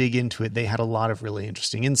Microsoft dig into it, they had a lot of really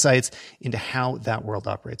interesting insights into how that world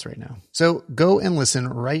operates right now. So go and listen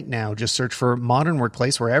right now. Just search for Modern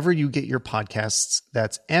Workplace wherever you get your podcasts.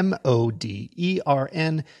 That's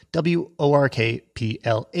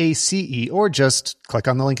MODERNWORKPLACE, or just click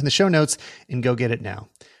on the link in the show notes and go get it now.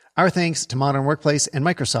 Our thanks to Modern Workplace and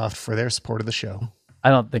Microsoft for their support of the show.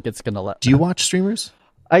 I don't think it's going to let. Do you watch streamers?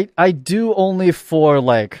 I do only for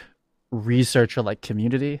like research or like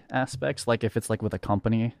community aspects. Like if it's like with a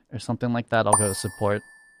company or something like that, I'll go support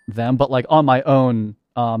them. But like on my own,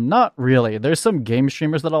 not really. There's some game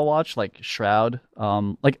streamers that I'll watch, like Shroud.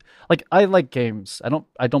 Like I like games. I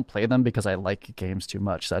don't play them because I like games too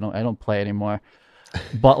much. So I don't play anymore.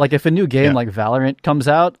 But like if a new game like Valorant comes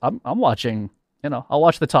out, I'm watching. You know, I'll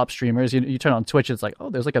watch the top streamers. You turn on Twitch, it's like, oh,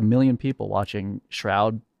 there's like 1 million people watching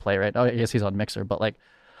Shroud play right now. I guess he's on Mixer, but like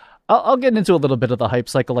I'll get into a little bit of the hype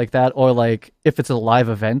cycle like that, or like if it's a live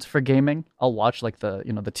event for gaming, I'll watch like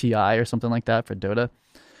the TI or something like that for Dota.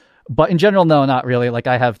 But in general, no, not really. Like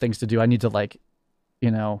I have things to do. I need to like,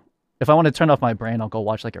 if I want to turn off my brain, I'll go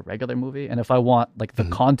watch like a regular movie. And if I want like the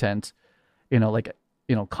content,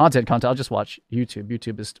 content, I'll just watch YouTube.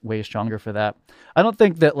 YouTube is way stronger for that. I don't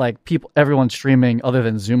think that like everyone streaming other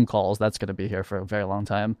than Zoom calls, that's going to be here for a very long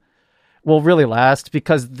time, will really last,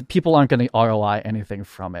 because the people aren't going to ROI anything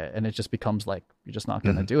from it. And it just becomes like, you're just not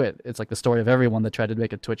going to do it. It's like the story of everyone that tried to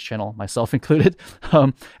make a Twitch channel, myself included.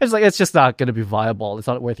 It's like, it's just not going to be viable. It's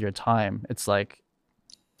not worth your time. It's like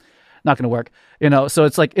not going to work, so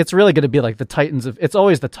it's like, it's really going to be like the titans of, it's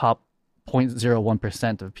always the top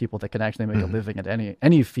 0.01% of people that can actually make a living at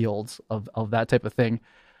any fields of that type of thing.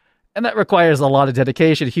 And that requires a lot of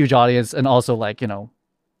dedication, a huge audience, and also like,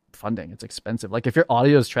 funding. It's expensive. Like if your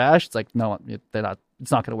audio is trash, it's like, no,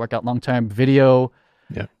 it's not going to work out long term. Video,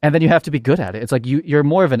 and then you have to be good at it. It's like you're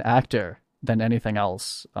more of an actor than anything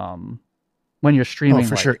else when you're streaming. Oh,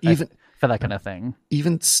 for sure. Even for that kind of thing.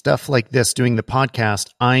 Even stuff like this, doing the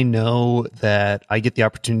podcast, I know that I get the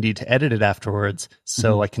opportunity to edit it afterwards,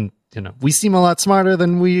 so I can, we seem a lot smarter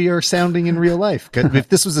than we are sounding in real life. If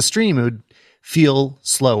this was a stream, it would feel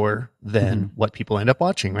slower than what people end up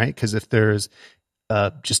watching, right? Because if there's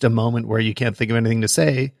just a moment where you can't think of anything to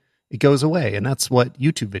say, it goes away. And that's what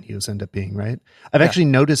YouTube videos end up being, right? I've actually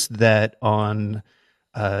noticed that on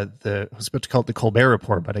I was about to call it the Colbert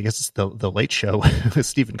Report, but I guess it's the Late Show with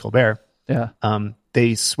Stephen Colbert. Yeah.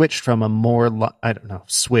 They switched from a more,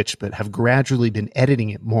 but have gradually been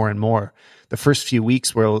editing it more and more. The first few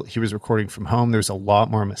weeks where he was recording from home, there's a lot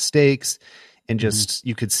more mistakes, and just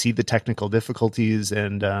you could see the technical difficulties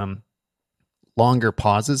and longer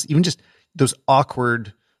pauses, even just those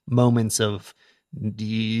awkward moments of,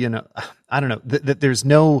 I don't know, that there's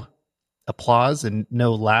no applause and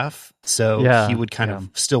no laugh. So he would kind of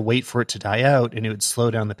still wait for it to die out, and it would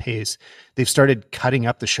slow down the pace. They've started cutting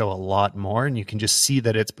up the show a lot more, and you can just see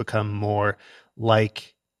that it's become more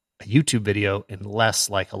like a YouTube video and less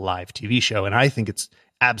like a live TV show. And I think it's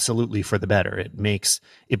absolutely for the better. It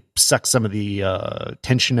sucks some of the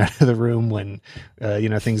tension out of the room when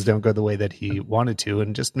things don't go the way that he wanted to,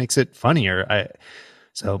 and just makes it funnier. I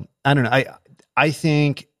don't know. I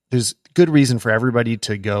think there's good reason for everybody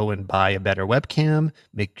to go and buy a better webcam.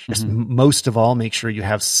 Most of all, make sure you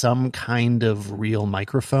have some kind of real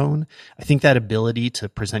microphone. I think that ability to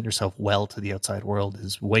present yourself well to the outside world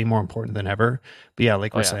is way more important than ever. But yeah,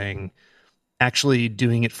 like we're saying, actually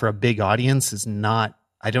doing it for a big audience is not,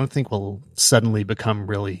 I don't think will suddenly become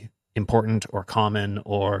really important or common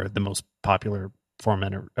or the most popular form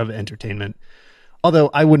of entertainment. Although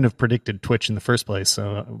I wouldn't have predicted Twitch in the first place,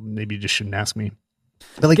 so maybe you just shouldn't ask me.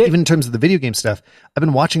 But like even in terms of the video game stuff, I've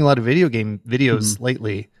been watching a lot of video game videos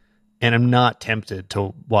lately, and I'm not tempted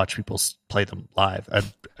to watch people play them live.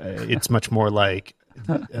 It's much more like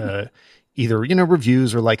either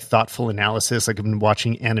reviews or like thoughtful analysis. Like I've been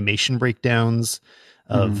watching animation breakdowns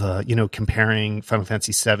of comparing Final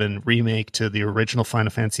Fantasy VII Remake to the original Final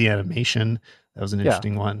Fantasy animation. That was an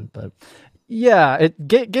interesting one, but Yeah,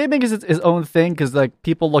 gaming is its own thing because like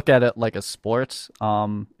people look at it like a sport.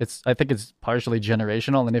 I think it's partially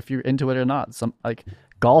generational, and if you're into it or not, some like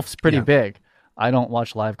golf's pretty Yeah, big. I don't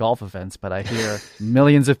watch live golf events, but I hear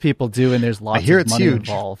millions of people do, and there's I lots hear of it's money huge.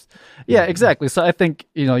 involved. Yeah, exactly. So I think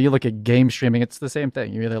you look at game streaming, it's the same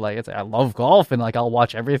thing. You're either like, I love golf, and like I'll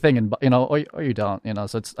watch everything, and or you don't.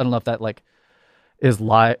 So it's I don't know if that like is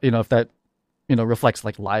live. If that reflects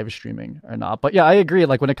like live streaming or not. But yeah, I agree.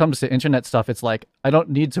 Like when it comes to internet stuff, it's like I don't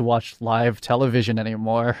need to watch live television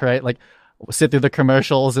anymore, right? Like sit through the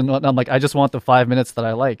commercials and whatnot. I'm like, I just want the 5 minutes that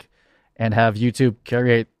I like, and have YouTube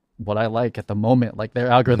curate what I like at the moment. Like their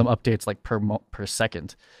algorithm updates like per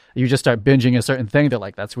second. You just start binging a certain thing, they're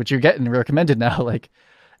like, that's what you're getting recommended now.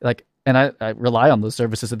 And I rely on those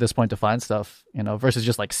services at this point to find stuff, versus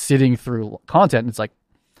just like sitting through content. It's like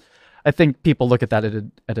I think people look at that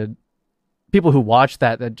at a people who watch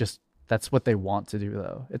that's what they want to do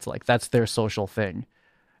though. It's like that's their social thing.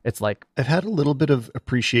 It's like I've had a little bit of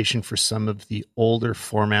appreciation for some of the older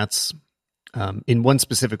formats in one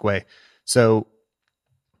specific way. So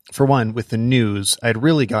for one, with the news, I'd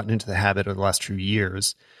really gotten into the habit over the last few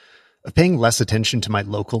years of paying less attention to my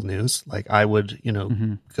local news. Like I would,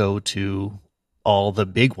 go to all the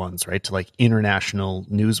big ones, right? To like international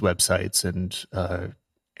news websites and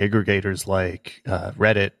aggregators like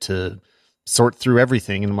Reddit to sort through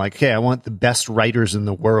everything. And I'm like, okay, I want the best writers in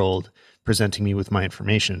the world presenting me with my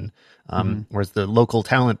information. Whereas the local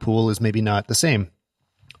talent pool is maybe not the same.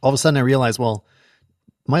 All of a sudden I realized, well,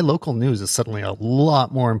 my local news is suddenly a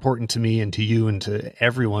lot more important to me and to you and to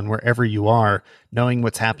everyone, wherever you are. Knowing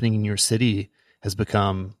what's happening in your city has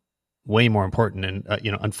become way more important. And,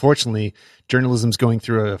 unfortunately, journalism's going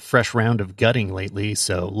through a fresh round of gutting lately.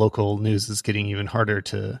 So local news is getting even harder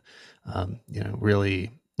to,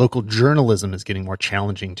 really, local journalism is getting more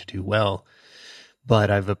challenging to do well. But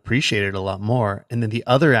I've appreciated it a lot more. And then the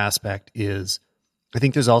other aspect is I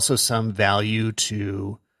think there's also some value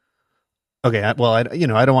to, okay, well, I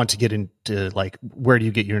don't want to get into like, where do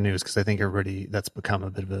you get your news? Because I think everybody, that's become a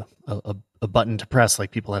bit of a button to press. Like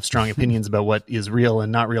people have strong opinions about what is real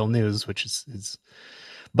and not real news, which is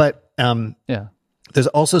but yeah. There's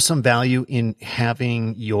also some value in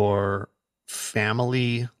having your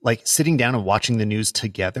family, like sitting down and watching the news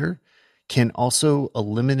together can also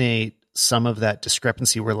eliminate some of that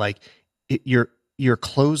discrepancy where like your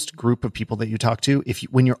closed group of people that you talk to,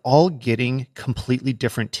 when you're all getting completely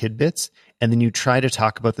different tidbits and then you try to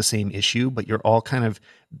talk about the same issue, but you're all kind of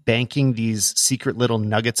banking these secret little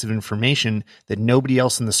nuggets of information that nobody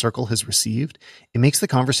else in the circle has received, it makes the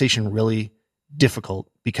conversation really difficult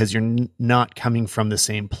because you're not coming from the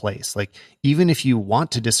same place. Like even if you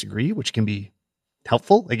want to disagree, which can be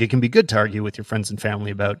helpful, like it can be good to argue with your friends and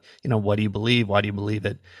family about, what do you believe? Why do you believe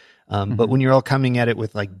it? But when you're all coming at it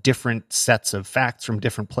with like different sets of facts from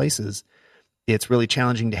different places, it's really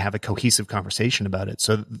challenging to have a cohesive conversation about it.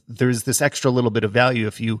 So there's this extra little bit of value.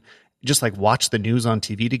 If you just like watch the news on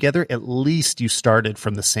TV together, at least you started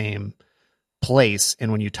from the same place.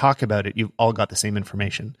 And when you talk about it, you've all got the same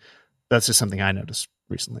information. That's just something I noticed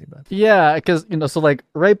recently. But Yeah, because so like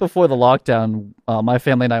right before the lockdown, my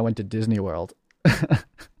family and I went to Disney World.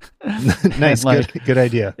 Nice, like, good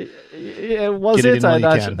idea. It was Get it it. in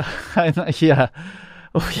while you can. Yeah.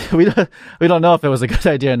 We don't know if it was a good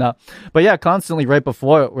idea or not. But yeah, constantly right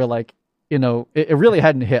before it, we're like, it really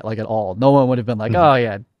hadn't hit like at all. No one would have been like, oh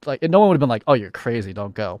yeah, like no one would have been like, oh you're crazy,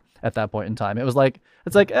 don't go at that point in time. It was like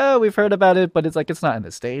it's like, oh we've heard about it, but it's like it's not in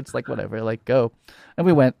the States, like whatever, like go. And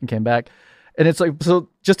we went and came back, and it's like so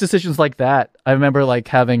just decisions like that. I remember like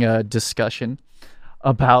having a discussion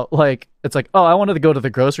about like it's like, oh I wanted to go to the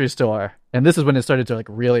grocery store, and this is when it started to like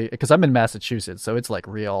really, because I'm in Massachusetts, so it's like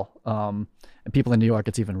real. And people in New York,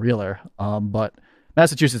 it's even realer. But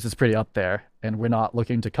Massachusetts is pretty up there, and we're not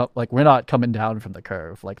looking to we're not coming down from the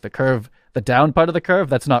curve. Like the down part of the curve,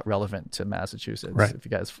 that's not relevant to Massachusetts. Right. If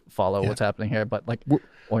you guys follow what's happening here, but like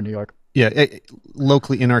or New York. Yeah,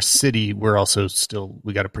 locally in our city, we're also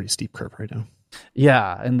we got a pretty steep curve right now.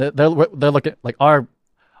 Yeah, and they're looking like our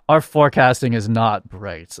forecasting is not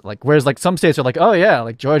bright. Like whereas like some states are like, oh yeah,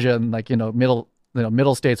 like Georgia and like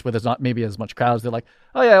middle states where there's not maybe as much crowds, they're like,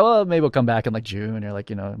 oh yeah, well maybe we'll come back in like June or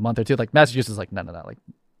like a month or two. Like Massachusetts is like no, like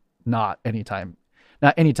not anytime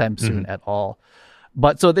soon at all.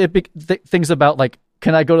 But so the big things about like,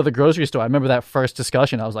 can I go to the grocery store? I remember that first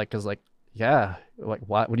discussion. I was like, because like yeah, like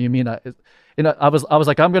what do you mean? I was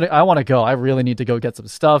like, I want to go. I really need to go get some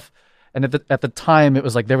stuff. And at the time, it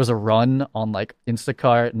was like there was a run on like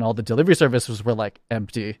Instacart, and all the delivery services were like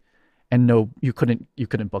empty, and you couldn't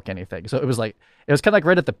book anything. So it was kind of like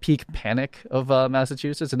right at the peak panic of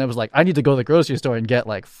Massachusetts, and it was like I need to go to the grocery store and get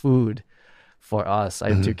like food. for us.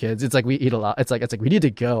 I have two kids. It's like we eat a lot. It's like we need to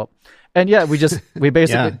go. And yeah, we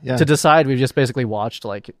basically to decide, we just basically watched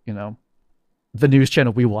like, you know, the news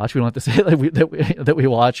channel we watch. We don't have to say like that we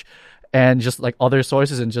watch, and just like other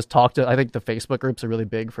sources, and just talk to. I think the Facebook groups are really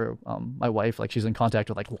big for my wife. Like she's in contact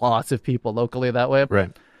with like lots of people locally that way.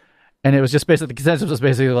 Right. And it was just basically, the consensus was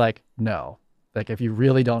basically like, no, like if you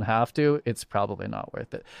really don't have to, it's probably not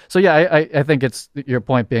worth it. So yeah, I think it's your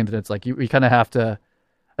point being that it's like you kind of have to,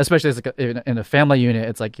 especially as like in a family unit.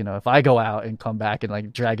 It's like, you know, if I go out and come back and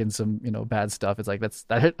like drag in some, you know, bad stuff, it's like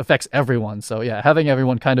that affects everyone. So yeah, having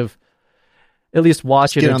everyone kind of at least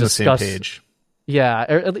watch it and discuss. The same page.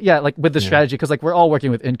 Yeah, like with the strategy, because like we're all working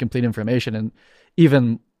with incomplete information, and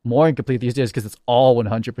even more incomplete these days because it's all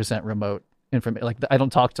 100% remote information. Like I don't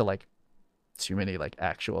talk to like too many like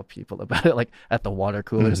actual people about it, like at the water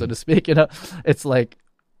cooler, so to speak. You know, it's like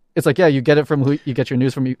yeah, you get it from who you get your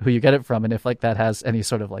news from, who you get it from, and if like that has any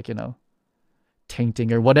sort of like, you know,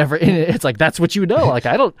 tainting or whatever in it, it's like that's what you know. Like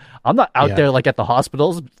I'm not out there like at the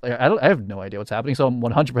hospitals. I have no idea what's happening, so I'm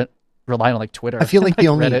 100% relying on like Twitter. I feel like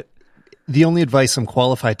the only advice I'm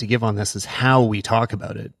qualified to give on this is how we talk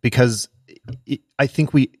about it, because I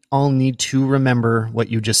think we all need to remember what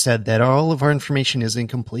you just said, that all of our information is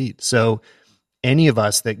incomplete. So any of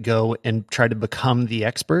us that go and try to become the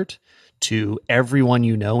expert to everyone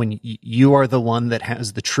you know, and you are the one that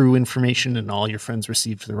has the true information and all your friends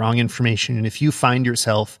received the wrong information. And if you find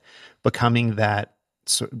yourself becoming that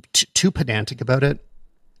too pedantic about it,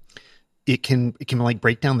 it can like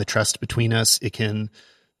break down the trust between us. It can,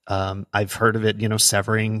 I've heard of it, you know,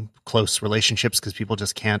 severing close relationships because people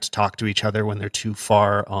just can't talk to each other when they're too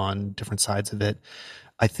far on different sides of it.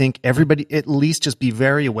 I think everybody at least just be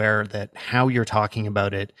very aware that how you're talking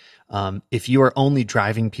about it, if you are only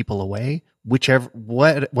driving people away,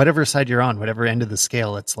 whatever side you're on, whatever end of the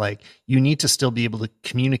scale, it's like you need to still be able to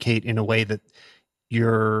communicate in a way that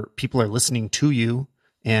your people are listening to you,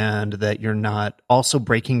 and that you're not also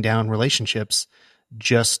breaking down relationships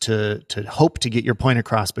just to hope to get your point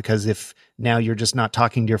across, because if now you're just not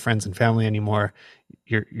talking to your friends and family anymore,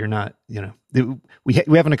 you're not, you know, we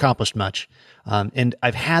haven't accomplished much. And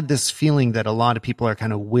I've had this feeling that a lot of people are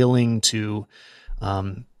kind of willing to,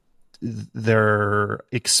 their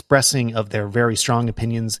expressing of their very strong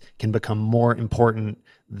opinions can become more important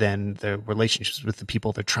than the relationships with the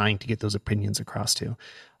people they're trying to get those opinions across to.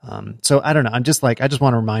 So I don't know. I just want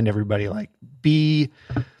to remind everybody, like, be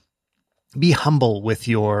humble with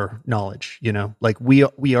your knowledge, you know, like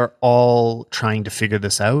we are all trying to figure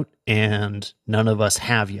this out, and none of us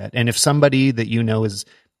have yet. And if somebody that you know is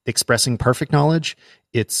expressing perfect knowledge,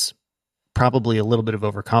 it's probably a little bit of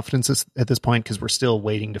overconfidence at this point, because we're still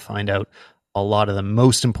waiting to find out a lot of the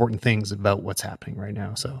most important things about what's happening right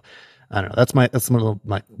now. So I don't know. That's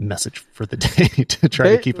my message for the day to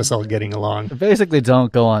try to keep us all getting along. Basically,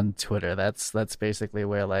 don't go on Twitter. That's basically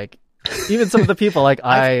where, like, even some of the people like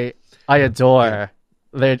I adore,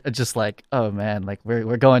 they're just like, oh man, like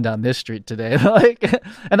we're going down this street today, like,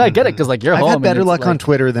 and I get it, because like you're home. I've had better luck on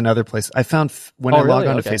Twitter than other places. I found when I log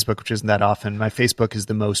on to Facebook, which isn't that often, my Facebook is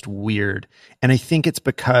the most weird, and I think it's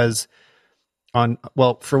because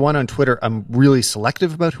for one, on Twitter, I'm really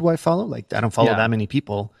selective about who I follow. Like I don't follow that many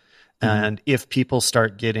people, and if people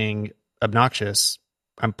start getting obnoxious,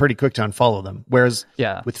 I'm pretty quick to unfollow them. Whereas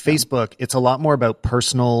with Facebook, it's a lot more about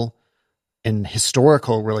personal and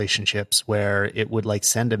historical relationships, where it would like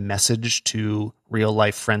send a message to real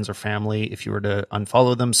life friends or family if you were to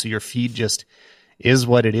unfollow them. So your feed just is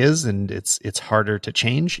what it is, and it's harder to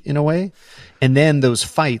change in a way. And then those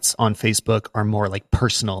fights on Facebook are more like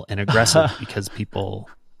personal and aggressive because people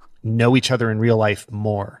know each other in real life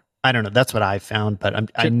more. I don't know. That's what I found, but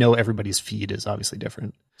I know everybody's feed is obviously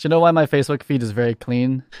different. Do you know why my Facebook feed is very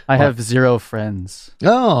clean? I have 0 friends.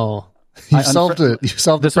 Oh, you solved it. You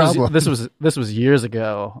solved the problem. This was years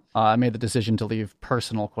ago. I made the decision to leave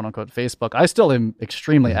personal, quote unquote, Facebook. I still am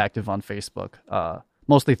extremely active on Facebook,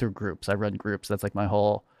 mostly through groups. I run groups. That's like my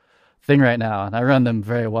whole thing right now, and I run them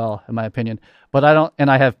very well, in my opinion. But I don't,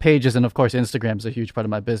 and I have pages, and of course, Instagram is a huge part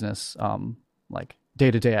of my business. Like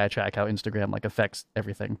day to day, I track how Instagram like affects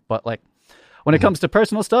everything. But like when it comes to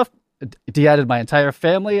personal stuff, de-added my entire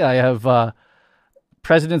family. I have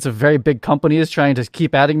presidents of very big companies trying to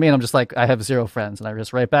keep adding me, and I'm just like, I have 0 friends. And I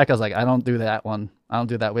just write back, I was like, I don't do that one. I don't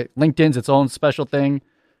do that. Wait, LinkedIn's its own special thing.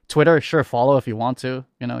 Twitter, sure, follow if you want to.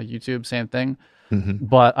 You know, YouTube, same thing.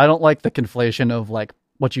 But I don't like the conflation of like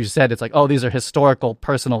what you said. It's like, oh, these are historical,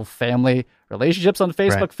 personal, family relationships on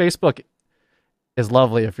Facebook. Right. Facebook is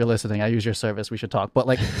lovely. If you're listening, I use your service. We should talk. But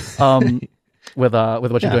like, with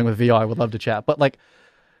what you're doing with VR, I would love to chat. But like,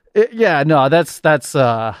 that's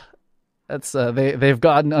That's they've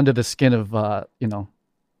gotten under the skin of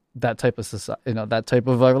that type of society, that type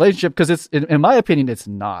of relationship, because it's in my opinion it's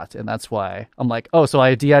not, and that's why I'm like, oh, so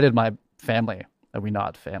I de-added my family. Are we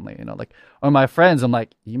not family? Like, or my friends, I'm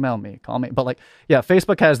like, email me, call me. But like, yeah,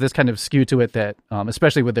 Facebook has this kind of skew to it that,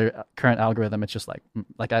 especially with their current algorithm, it's just like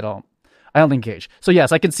I don't engage. So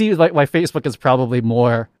yes, I can see like why Facebook is probably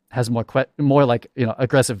has more like,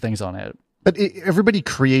 aggressive things on it. But everybody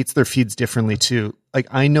creates their feeds differently too. Like,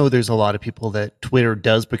 I know there's a lot of people that Twitter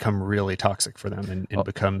does become really toxic for them and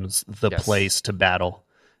becomes the place to battle.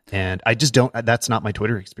 And I just don't, that's not my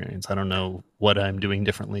Twitter experience. I don't know what I'm doing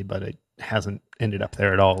differently, but it hasn't ended up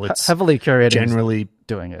there at all. It's heavily curated, generally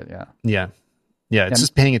doing it. Yeah. Yeah. Yeah. It's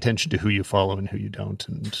just paying attention to who you follow and who you don't,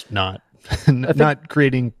 and not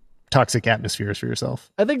creating toxic atmospheres for yourself.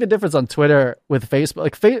 I think the difference on Twitter with Facebook,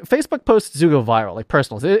 like Facebook posts do go viral, like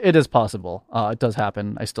personals. It is possible. It does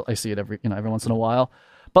happen. I see it every once in a while,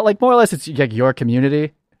 but like more or less it's like your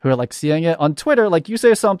community who are like seeing it. On Twitter, like you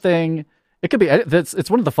say something, it could be, it's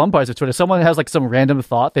one of the fun parts of Twitter. Someone has like some random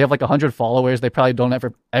thought. They have like 100 followers. They probably don't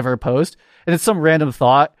ever post, and it's some random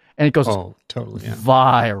thought, and it goes totally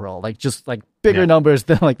viral, like just like bigger numbers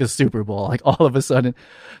than like the Super Bowl, like all of a sudden.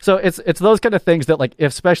 So it's those kind of things that like,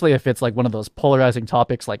 especially if it's like one of those polarizing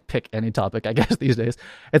topics, like pick any topic, I guess these days,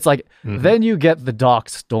 it's like, then you get the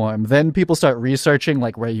dox storm. Then people start researching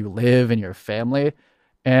like where you live and your family,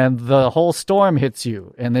 and the whole storm hits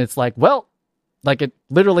you. And it's like, well, like it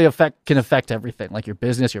literally can affect everything, like your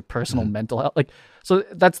business, your personal mental health. Like, so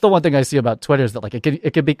that's the one thing I see about Twitter is that like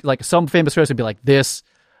it could be like some famous person be like, this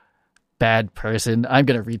bad person, I'm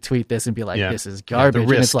gonna retweet this and be like, this is garbage. The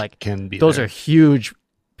risk and it's like, can be those there. are huge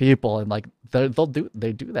people, and like they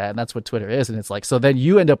do that, and that's what Twitter is. And it's like, so then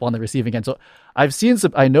you end up on the receiving end. So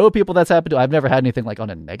I know people that's happened to. I've never had anything like on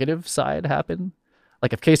a negative side happen.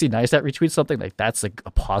 Like if Casey Neistat retweets something, like that's like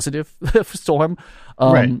a positive storm,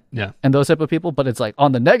 right? Yeah, and those type of people. But it's like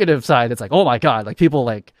on the negative side, it's like, oh my god, like people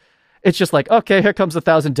like, it's just like, okay, here comes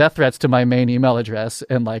 1,000 death threats to my main email address,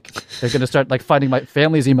 and like they're gonna start like finding my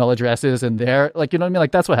family's email addresses, and they're like, you know what I mean?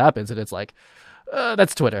 Like that's what happens, and it's like,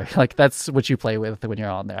 that's Twitter. Like that's what you play with when you're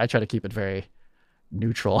on there. I try to keep it very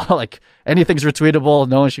neutral. Like anything's retweetable.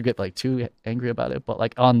 No one should get like too angry about it. But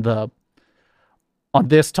like on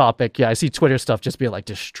this topic, yeah, I see Twitter stuff just be like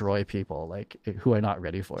destroy people like who are not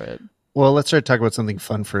ready for it. Well, let's try to talk about something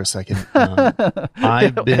fun for a second.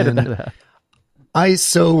 I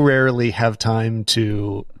so rarely have time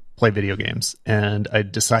to play video games, and I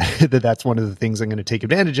decided that that's one of the things I'm going to take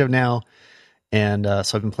advantage of now. And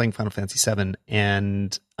so I've been playing Final Fantasy VII,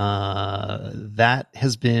 and that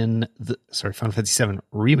has been Final Fantasy VII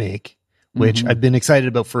Remake, which I've been excited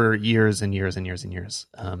about for years and years and years and years.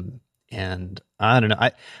 And I don't know.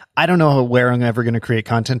 I don't know where I'm ever going to create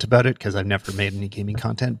content about it, because I've never made any gaming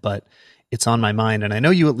content, but it's on my mind. And I know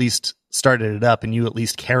you at least started it up, and you at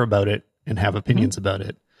least care about it and have opinions about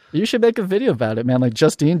it. You should make a video about it, man. Like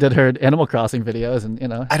Justine did her Animal Crossing videos,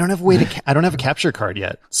 and I don't have a way to. I don't have a capture card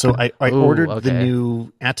yet, so I ordered the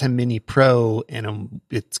new Atom Mini Pro, and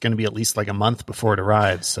it's going to be at least like a month before it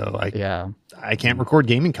arrives. So I can't record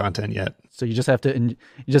gaming content yet. So you just have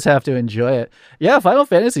to enjoy it. Yeah, Final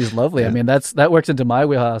Fantasy is lovely. Yeah. I mean, that works into my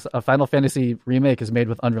wheelhouse. A Final Fantasy remake is made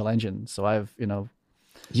with Unreal Engine, so I've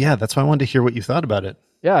Yeah, that's why I wanted to hear what you thought about it.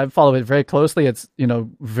 Yeah, I follow it very closely. It's,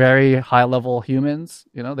 very high level humans,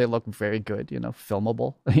 they look very good,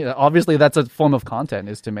 filmable. Obviously that's a form of content,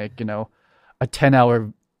 is to make, a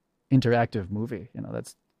 10-hour interactive movie.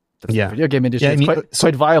 That's the video game industry. Yeah, it's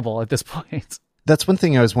quite viable at this point. That's one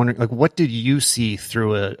thing I was wondering, like, what did you see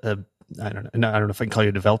through I don't know if I can call you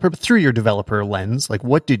a developer, but through your developer lens, like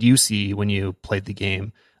what did you see when you played the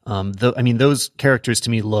game? Those characters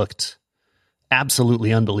to me looked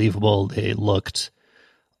absolutely unbelievable. They looked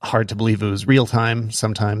hard to believe it was real time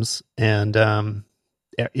sometimes. And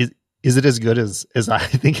is it as good as I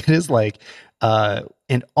think it is? Like,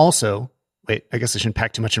 and also, wait, I guess I shouldn't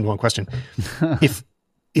pack too much into one question.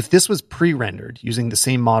 If this was pre-rendered using the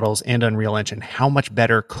same models and Unreal Engine, how much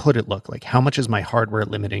better could it look? Like, how much is my hardware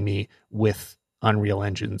limiting me with Unreal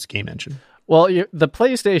Engine's game engine? Well, the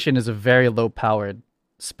PlayStation is a very low-powered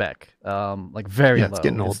spec, like very low. It's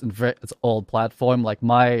getting old. It's old platform. Like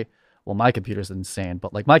my computer's insane,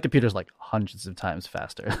 but like my computer's like hundreds of times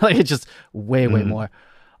faster. Like it's just way more.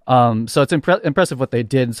 So it's impressive what they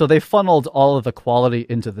did. So they funneled all of the quality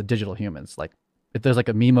into the digital humans. Like if there's like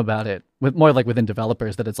a meme about it, with more like within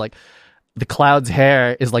developers, that it's like the Cloud's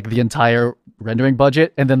hair is like the entire rendering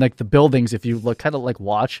budget, and then like the buildings, if you look kind of like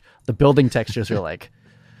watch, the building textures are like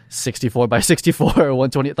 64 by 64 or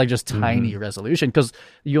 120, like just tiny resolution, because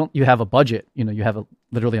you have a budget. You have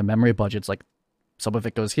literally a memory budget. It's like some of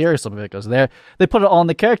it goes here, some of it goes there. They put it all in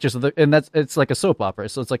the characters, and it's like a soap opera.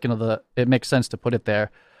 So it's like, it makes sense to put it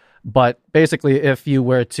there. But basically, if you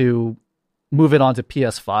were to move it onto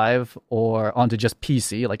PS5 or onto just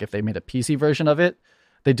PC, like if they made a PC version of it,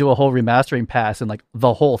 they do a whole remastering pass, and like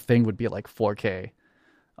the whole thing would be like 4K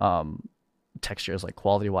textures, like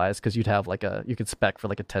quality wise, because you'd have like you could spec for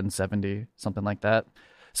like a 1070, something like that.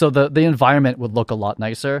 So the environment would look a lot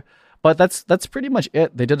nicer. But that's pretty much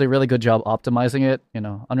it. They did a really good job optimizing it.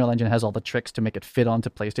 Unreal Engine has all the tricks to make it fit onto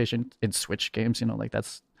PlayStation in Switch games. Like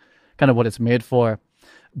that's kind of what it's made for.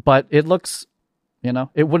 But it looks,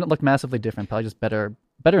 it wouldn't look massively different. Probably just better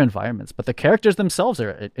environments. But the characters themselves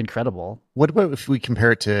are incredible. What about if we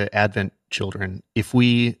compare it to Advent Children? If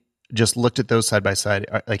we just looked at those side by side,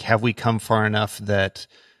 like have we come far enough that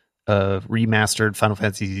a remastered Final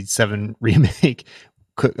Fantasy VII remake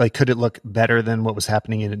could it look better than what was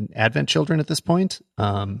happening in Advent Children at this point?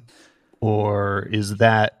 Or is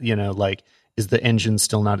that, is the engine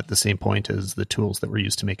still not at the same point as the tools that were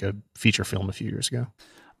used to make a feature film a few years ago?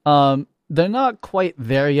 They're not quite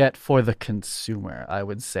there yet for the consumer, I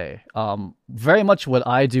would say. Very much what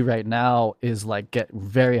I do right now is like get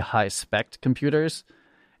very high spec computers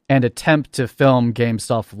and attempt to film game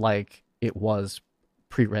stuff like it was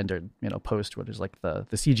pre-rendered, post what is like the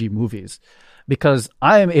CG movies, because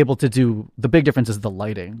I am able to do, the big difference is the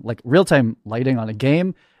lighting. Like real-time lighting on a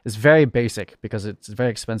game is very basic because it's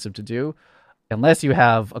very expensive to do unless you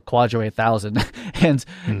have a Quadro 8000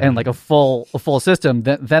 and like a full system.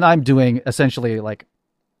 Then I'm doing essentially like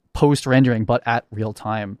post rendering but at real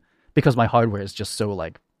time because my hardware is just so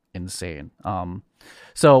like insane.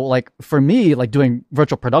 So like for me, like doing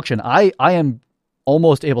virtual production, I am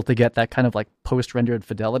almost able to get that kind of like post-rendered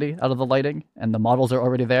fidelity out of the lighting, and the models are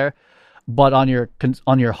already there. But on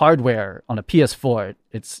your hardware, on a PS4,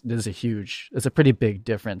 it's a pretty big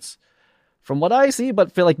difference from what I see.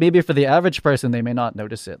 But feel like maybe for the average person, they may not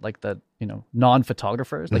notice it. Like the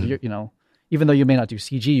non-photographers, like even though you may not do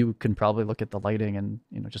CG, you can probably look at the lighting and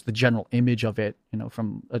just the general image of it,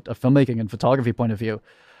 from a filmmaking and photography point of view.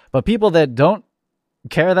 But people that don't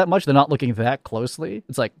care that much, they're not looking that closely.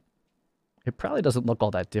 It's like, it probably doesn't look all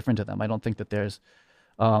that different to them. I don't think that there's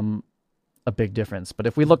a big difference. But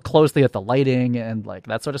if we look closely at the lighting and like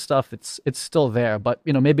that sort of stuff, it's still there. But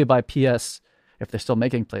maybe by if they're still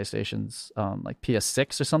making PlayStations, like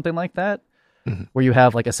PS6 or something like that, where you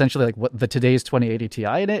have like essentially like what the today's 2080 Ti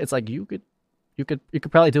in it, it's like you could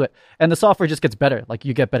probably do it. And the software just gets better. Like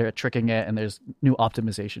you get better at tricking it, and there's new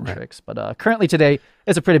optimization tricks. But currently today,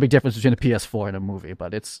 it's a pretty big difference between a PS4 and a movie.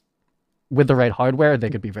 But it's, with the right hardware, they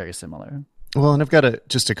could be very similar. Well, and I've got to,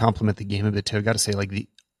 just to compliment the game a bit too, I've got to say, like, the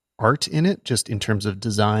art in it, just in terms of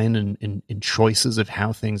design and choices of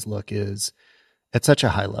how things look, is at such a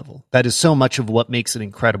high level. That is so much of what makes it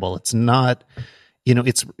incredible. It's not,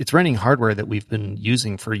 it's running hardware that we've been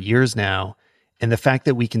using for years now. And the fact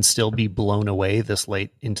that we can still be blown away this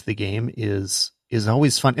late into the game is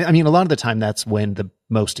always fun. I mean, a lot of the time that's when the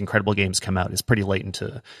most incredible games come out, is pretty late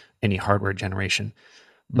into any hardware generation.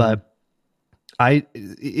 But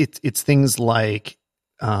it's things like,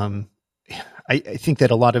 I think that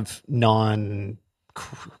a lot of non-creator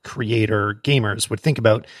gamers would think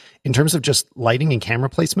about in terms of just lighting and camera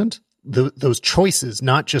placement, those choices,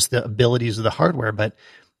 not just the abilities of the hardware, but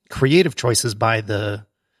creative choices by the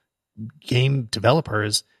game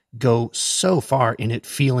developers go so far in it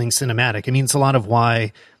feeling cinematic. I mean, it's a lot of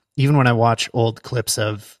why, even when I watch old clips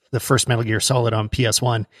of the first Metal Gear Solid on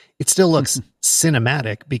PS1, it still looks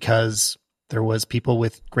cinematic because there was people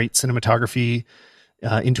with great cinematography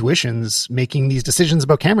intuitions making these decisions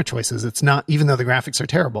about camera choices. It's not, even though the graphics are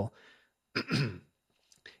terrible.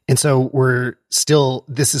 And so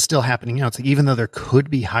this is still happening now. It's like, even though there could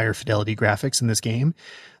be higher fidelity graphics in this game,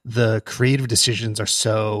 the creative decisions are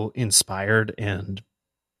so inspired and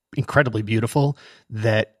incredibly beautiful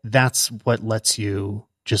that that's what lets you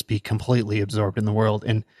just be completely absorbed in the world.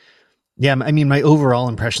 And yeah, I mean, my overall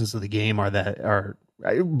impressions of the game are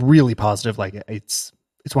really positive. Like it's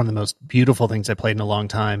one of the most beautiful things I played in a long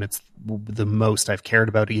time. It's the most I've cared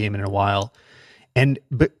about a game in a while.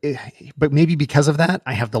 But maybe because of that,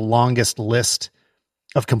 I have the longest list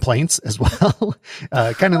of complaints as well.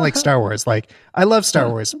 Kind of like Star Wars. Like, I love Star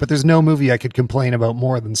Wars, but there's no movie I could complain about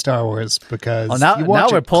more than Star Wars, because now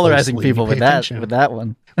we're polarizing people with that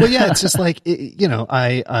one. Well, yeah, it's just like,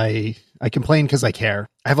 I complain because I care.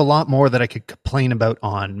 I have a lot more that I could complain about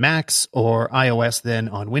on Macs or iOS than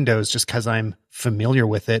on Windows, just because I'm familiar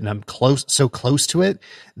with it and I'm so close to it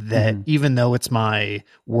that even though it's my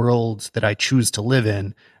world that I choose to live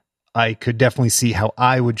in, I could definitely see how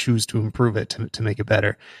I would choose to improve it to make it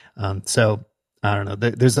better. So I don't know.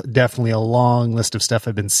 There's definitely a long list of stuff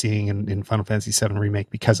I've been seeing in Final Fantasy VII Remake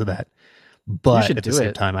because of that. You But should at the do same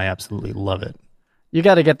it. time, I absolutely love it. You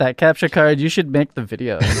got to get that capture card. You should make the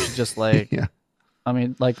video. You should just like, Yeah. I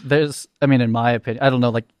mean, like I mean, in my opinion, I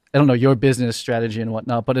don't know your business strategy and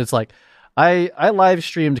whatnot, but it's like, I live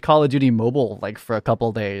streamed Call of Duty Mobile like for a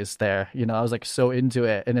couple days there. You know, I was like so into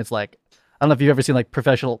it, and it's like, I don't know if you've ever seen like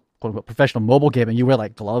professional, quote unquote, professional mobile gaming. You wear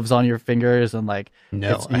like gloves on your fingers and like,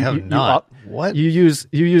 No, I have not. What? You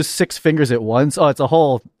use 6 fingers at once. Oh, it's a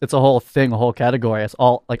whole thing, a whole category. It's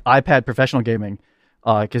all like iPad professional gaming,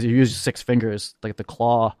 because you use 6 fingers, like the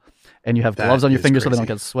claw, and you have gloves on your fingers so they don't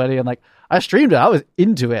get sweaty. And like, I streamed it. I was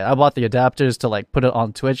into it. I bought the adapters to like put it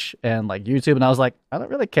on Twitch and like YouTube, and I was like, I don't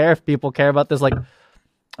really care if people care about this. Like,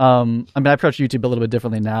 I mean, I approach YouTube a little bit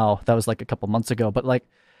differently now. That was like a couple months ago, but like,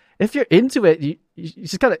 if you're into it, you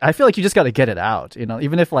just gotta. I feel like you just gotta get it out. You know,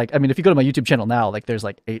 even if like, I mean, if you go to my YouTube channel now, like, there's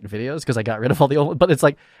like 8 videos because I got rid of all the old. But it's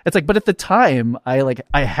like, but at the time, I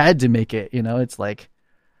had to make it. You know, it's like,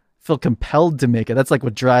 feel compelled to make it. That's like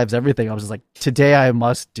what drives everything. I was just like, today I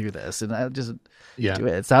must do this, and I just do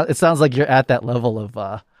it. It sounds like you're at that level of.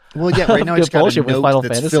 Well, yeah. Right now, I just got a note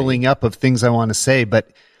that's filling up of things I want to say,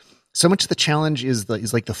 but so much of the challenge is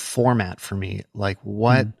like the format for me. Like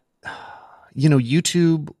what, you know,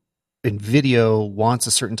 YouTube and video wants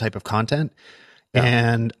a certain type of content,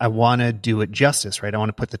 and I want to do it justice, right? I want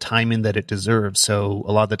to put the time in that it deserves. So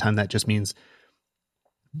a lot of the time that just means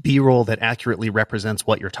B-roll that accurately represents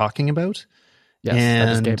what you're talking about. Yes,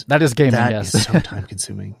 and that is gaming. That yes. is so time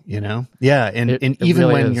consuming, you know? Yeah. And even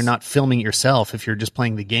really when you're not filming it yourself, if you're just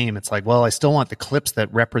playing the game, it's like, well, I still want the clips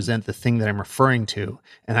that represent the thing that I'm referring to.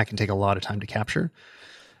 And that can take a lot of time to capture,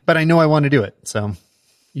 but I know I want to do it. So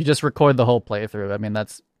you just record the whole playthrough. I mean,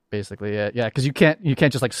 that's basically it. Yeah. Cause you can't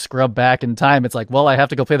just like scrub back in time. It's like, well, I have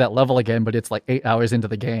to go play that level again, but it's like 8 hours into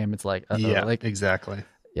the game. It's like, yeah, like, exactly.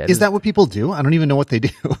 Yeah, is that what people do? I don't even know what they do.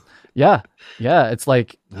 Yeah. It's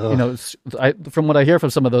like, you know, from what I hear from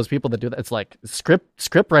some of those people that do that, it's like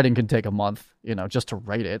script writing can take a month, you know, just to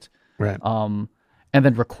write it. Right. And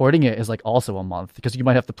then recording it is like also a month because you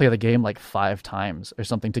might have to play the game like 5 times or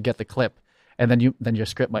something to get the clip, and then your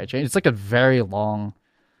script might change. It's like a very long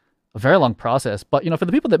process. But you know, for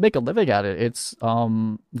the people that make a living at it, it's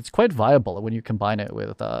quite viable when you combine it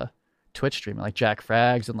with Twitch streaming, like Jack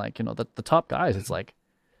Frags and like, you know, the top guys. It's like,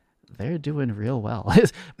 they're doing real well.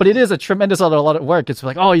 But it is a tremendous a lot of work. It's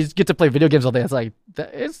like, oh, you get to play video games all day. It's like,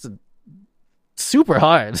 it's super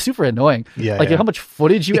hard, super annoying. Yeah. Like how much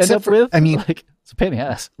footage you end up with. I mean, like, it's a pain in the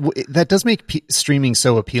ass. That does make streaming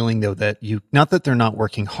so appealing, though, that not that they're not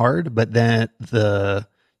working hard, but that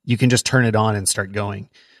you can just turn it on and start going.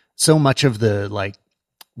 So much of the like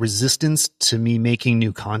resistance to me making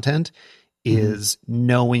new content is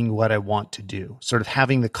knowing what I want to do, sort of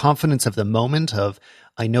having the confidence of the moment of,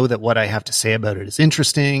 I know that what I have to say about it is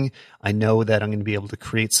interesting. I know that I'm going to be able to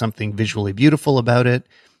create something visually beautiful about it.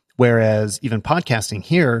 Whereas even podcasting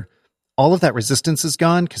here, all of that resistance is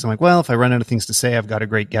gone because I'm like, well, if I run out of things to say, I've got a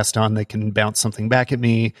great guest on that can bounce something back at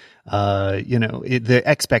me. You know, the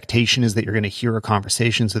expectation is that you're going to hear a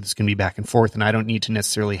conversation, so it's going to be back and forth, and I don't need to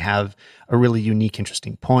necessarily have a really unique,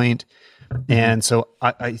 interesting point. And so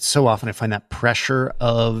I so often I find that pressure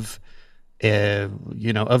of,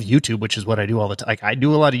 you know, of YouTube, which is what I do all the time. Like I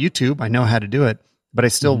do a lot of YouTube. I know how to do it, but I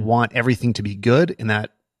still want everything to be good. And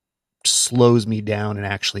that slows me down in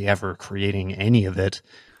actually ever creating any of it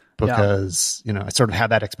because, you know, I sort of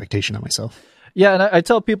have that expectation on myself. Yeah. And I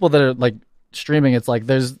tell people that are like streaming, it's like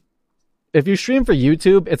if you stream for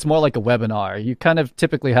YouTube, it's more like a webinar. You kind of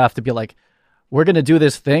typically have to be like, we're going to do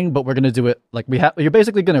this thing, but we're going to do it like you're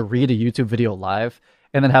basically going to read a YouTube video live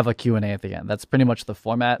and then have a Q&A at the end. That's pretty much the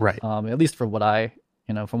format. Right. At least for what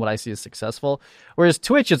from what I see is successful. Whereas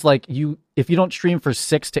Twitch, it's like if you don't stream for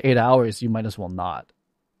 6 to 8 hours, you might as well not.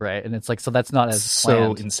 Right. And it's like, so that's not as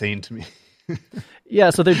planned. So insane to me.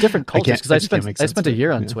 Yeah. So they're different cultures because I spent a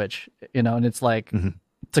year on yeah. Twitch, you know, and it's like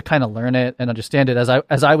to kind of learn it and understand it as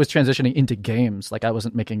I was transitioning into games. Like I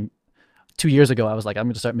wasn't making 2 years ago, I was like, I'm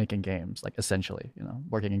going to start making games, like essentially, you know,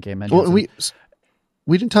 working in game engines. Well,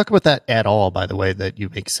 we didn't talk about that at all, by the way, that you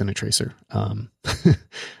make Cinetracer.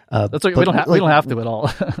 That's what, we don't have to at all.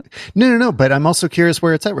 No. But I'm also curious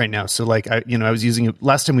where it's at right now. So like, I was using it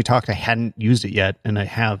last time we talked, I hadn't used it yet, and I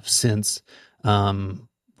have since.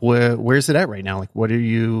 Where's it at right now? Like,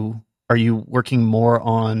 are you working more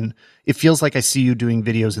on, it feels like I see you doing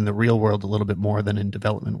videos in the real world a little bit more than in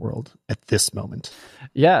development world at this moment.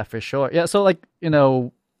 Yeah, for sure. Yeah. So like, you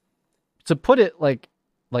know, to put it like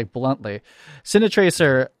bluntly,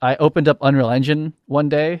 Cinetracer, I opened up Unreal Engine one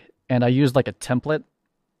day and I used like a template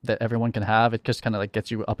that everyone can have. It just kind of like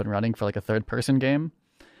gets you up and running for like a third person game.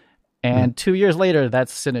 And 2 years later,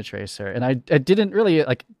 that's Cinetracer. And I didn't really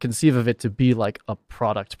like conceive of it to be like a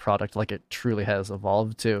product like it truly has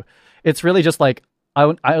evolved to. It's really just like, I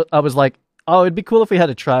was like, oh, it'd be cool if we had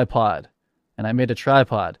a tripod. And I made a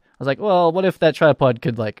tripod. I was like, well, what if that tripod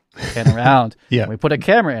could like pan around? Yeah. And we put a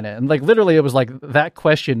camera in it. And like literally it was like that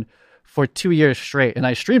question for 2 years straight. And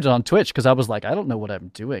I streamed it on Twitch because I was like, I don't know what I'm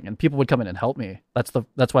doing. And people would come in and help me.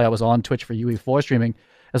 That's why I was on Twitch for UE4 streaming.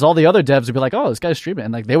 As all the other devs would be like, oh, this guy's streaming.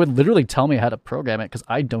 And like they would literally tell me how to program it because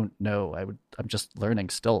I don't know. I'm just learning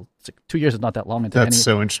still. It's like 2 years is not that long into That's any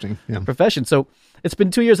so interesting. Yeah. profession. So it's been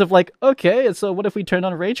 2 years of like, okay, so what if we turn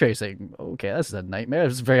on ray tracing? Okay, this is a nightmare.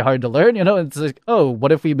 It's very hard to learn, you know? It's like, oh,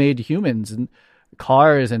 what if we made humans and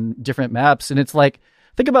cars and different maps? And it's like,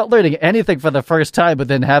 think about learning anything for the first time, but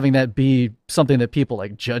then having that be something that people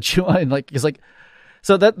like judge you on. Like, it's like,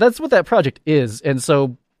 so that's what that project is. And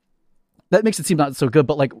so that makes it seem not so good,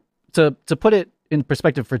 but like to put it in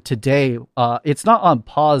perspective for today, it's not on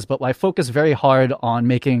pause, but I focus very hard on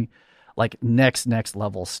making like next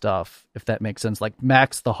level stuff, if that makes sense. Like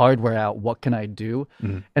max the hardware out. What can I do?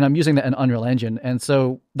 And I'm using that in Unreal Engine. And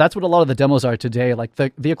so that's what a lot of the demos are today. Like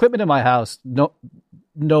the equipment in my house, no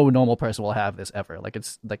normal person will have this ever. Like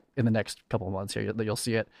it's like in the next couple of months here, you'll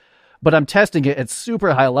see it. But I'm testing it at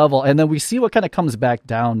super high level. And then we see what kind of comes back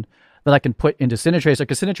down that I can put into Cinetracer,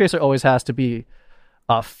 because Cinetracer always has to be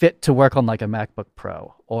fit to work on like a MacBook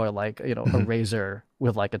Pro or like, you know, a Razer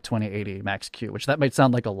with like a 2080 Max Q, which that might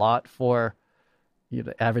sound like a lot for, you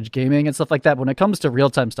know, average gaming and stuff like that. But when it comes to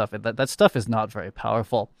real-time stuff, that stuff is not very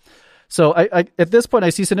powerful. So I at this point, I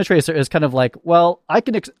see Cinetracer as kind of like, well, I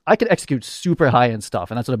can execute super high-end stuff.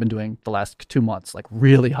 And that's what I've been doing the last 2 months, like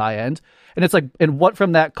really high-end. And it's like, and what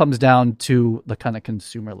from that comes down to the kind of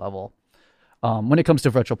consumer level. When it comes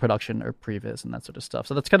to virtual production or previs and that sort of stuff.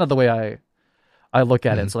 So that's kind of the way I look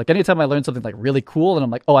at it. So like anytime I learn something like really cool and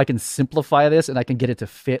I'm like, oh, I can simplify this and I can get it to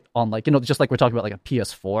fit on like, you know, just like we're talking about like a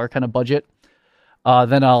PS4 kind of budget,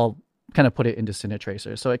 then I'll kind of put it into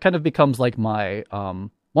Cinetracer. So it kind of becomes like my,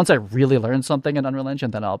 once I really learn something in Unreal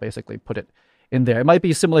Engine, then I'll basically put it in there. It might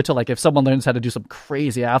be similar to like if someone learns how to do some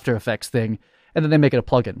crazy After Effects thing and then they make it a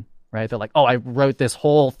plugin, right? They're like, oh, I wrote this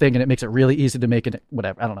whole thing and it makes it really easy to make it,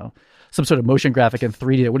 whatever, I don't know, some sort of motion graphic in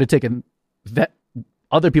 3D. It would have taken that,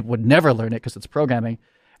 other people would never learn it because it's programming,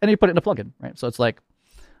 and you put it in a plugin, right? So it's like,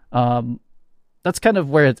 that's kind of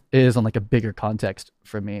where it is on like a bigger context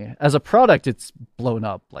for me. As a product, it's blown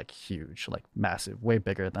up like huge, like massive, way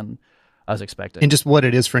bigger than I was expecting. And just what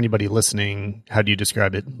it is for anybody listening, how do you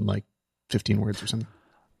describe it in like 15 words or something?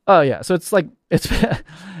 Oh yeah, so it's like it's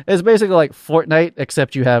basically like Fortnite,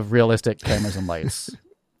 except you have realistic cameras and lights.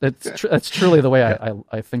 That's truly the way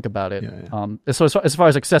I think about it. Yeah. So as far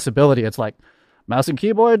as accessibility, it's like mouse and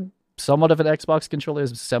keyboard, somewhat of an Xbox controller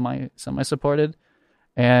is semi supported,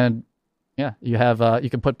 and yeah, you have you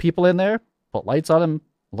can put people in there, put lights on them,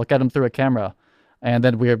 look at them through a camera, and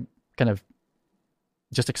then we're kind of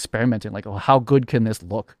just experimenting, like, well, how good can this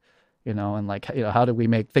look, you know, and like, you know, how do we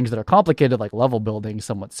make things that are complicated, like level building,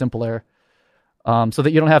 somewhat simpler, so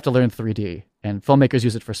that you don't have to learn 3D. And filmmakers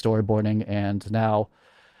use it for storyboarding, and now,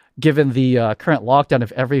 given the current lockdown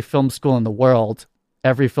of every film school in the world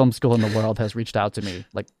has reached out to me,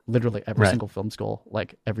 like literally every single film school,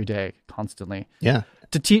 like every day, constantly. Yeah.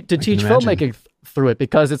 To teach filmmaking through it,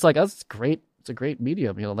 because it's like, that's great. It's a great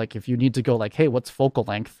medium, you know, like if you need to go like, hey, what's focal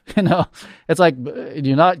length? You know, it's like,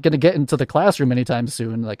 you're not going to get into the classroom anytime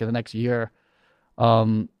soon, like in the next year.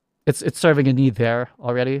 It's serving a need there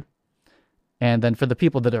already. And then for the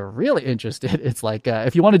people that are really interested, it's like,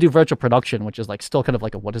 if you want to do virtual production, which is like still kind of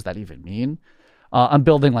like, what does that even mean? I'm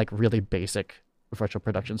building like really basic virtual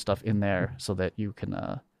production stuff in there so that you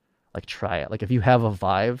can like try it. Like if you have a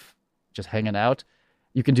Vive just hanging out,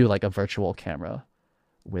 you can do like a virtual camera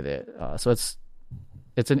with it. So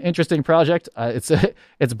it's an interesting project.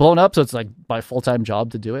 It's blown up, so it's like my full-time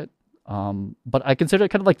job to do it. But I consider it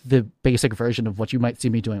kind of like the basic version of what you might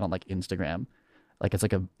see me doing on like Instagram. Like it's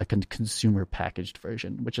like a consumer packaged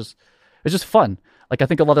version, which is, it's just fun. Like I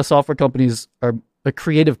think a lot of software companies are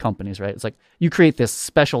creative companies, right? It's like you create this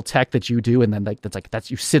special tech that you do, and then like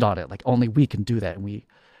that's you sit on it. Like only we can do that, and we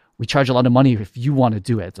charge a lot of money if you want to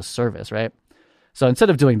do it. It's a service, right? So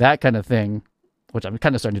instead of doing that kind of thing, which I'm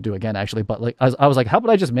kind of starting to do again, actually, but like I was like, how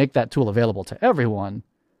about I just make that tool available to everyone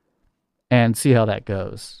and see how that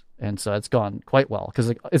goes? And so it's gone quite well,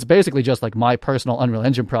 because it's basically just like my personal Unreal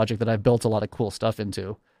Engine project that I've built a lot of cool stuff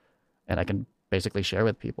into, and I can basically share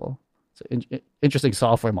with people. It's an interesting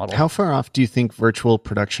software model. How far off do you think virtual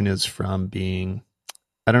production is from being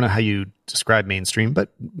I don't know how you describe mainstream, but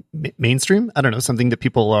mainstream, I don't know, something that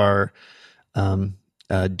people are I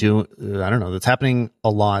don't know, that's happening a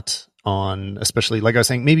lot on, especially like I was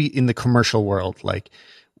saying, maybe in the commercial world, like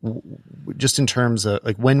just in terms of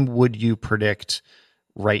like, when would you predict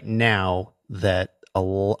right now that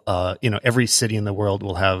every city in the world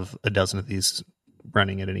will have a dozen of these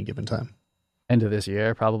running at any given time? End of this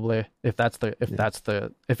year, probably. If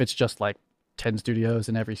it's just like 10 studios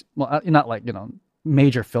in every, well, not like,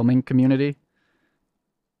 major filming community.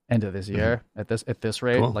 End of this year at this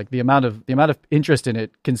rate. Cool. Like the amount of interest in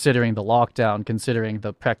it, considering the lockdown, considering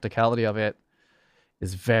the practicality of it,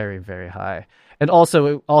 is very, very high. And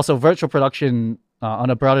also virtual production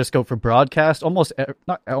on a broader scope for broadcast, almost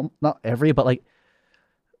not every, but like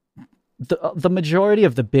the majority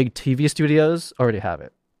of the big TV studios already have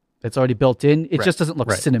it. It's already built in. It just doesn't look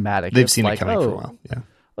cinematic. They've seen it coming for a while. Yeah.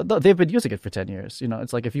 They've been using it for 10 years.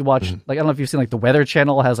 It's like if you watch, like, I don't know if you've seen like the Weather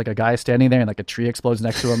Channel has like a guy standing there and like a tree explodes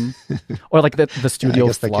next to him, or like the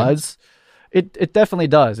studio floods. It definitely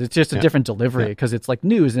does. It's just a different delivery because it's like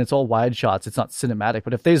news and it's all wide shots. It's not cinematic.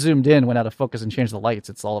 But if they zoomed in, went out of focus, and changed the lights,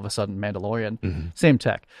 it's all of a sudden Mandalorian. Same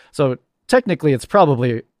tech. So technically, it's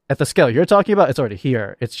probably at the scale you're talking about. It's already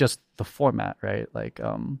here. It's just the format, right? Like,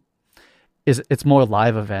 it's more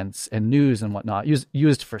live events and news and whatnot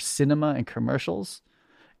used for cinema and commercials.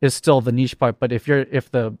 Is still the niche part, but if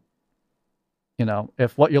what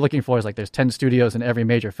you're looking for is like there's 10 studios in every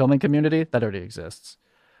major filming community, that already exists.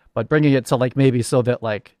 But bringing it to like maybe so that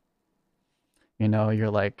like, you're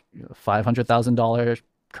like $500,000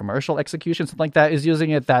 commercial execution, something like that is using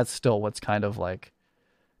it, that's still what's kind of like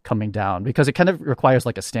coming down, because it kind of requires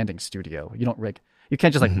like a standing studio. You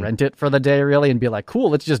can't just like rent it for the day really and be like, cool,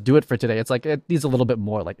 let's just do it for today. It's like it needs a little bit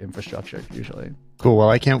more like infrastructure usually. Cool. Well,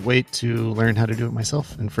 I can't wait to learn how to do it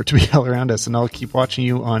myself and for it to be all around us. And I'll keep watching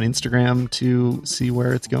you on Instagram to see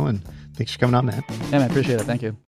where it's going. Thanks for coming on, Matt. Yeah, man, appreciate it. Thank you.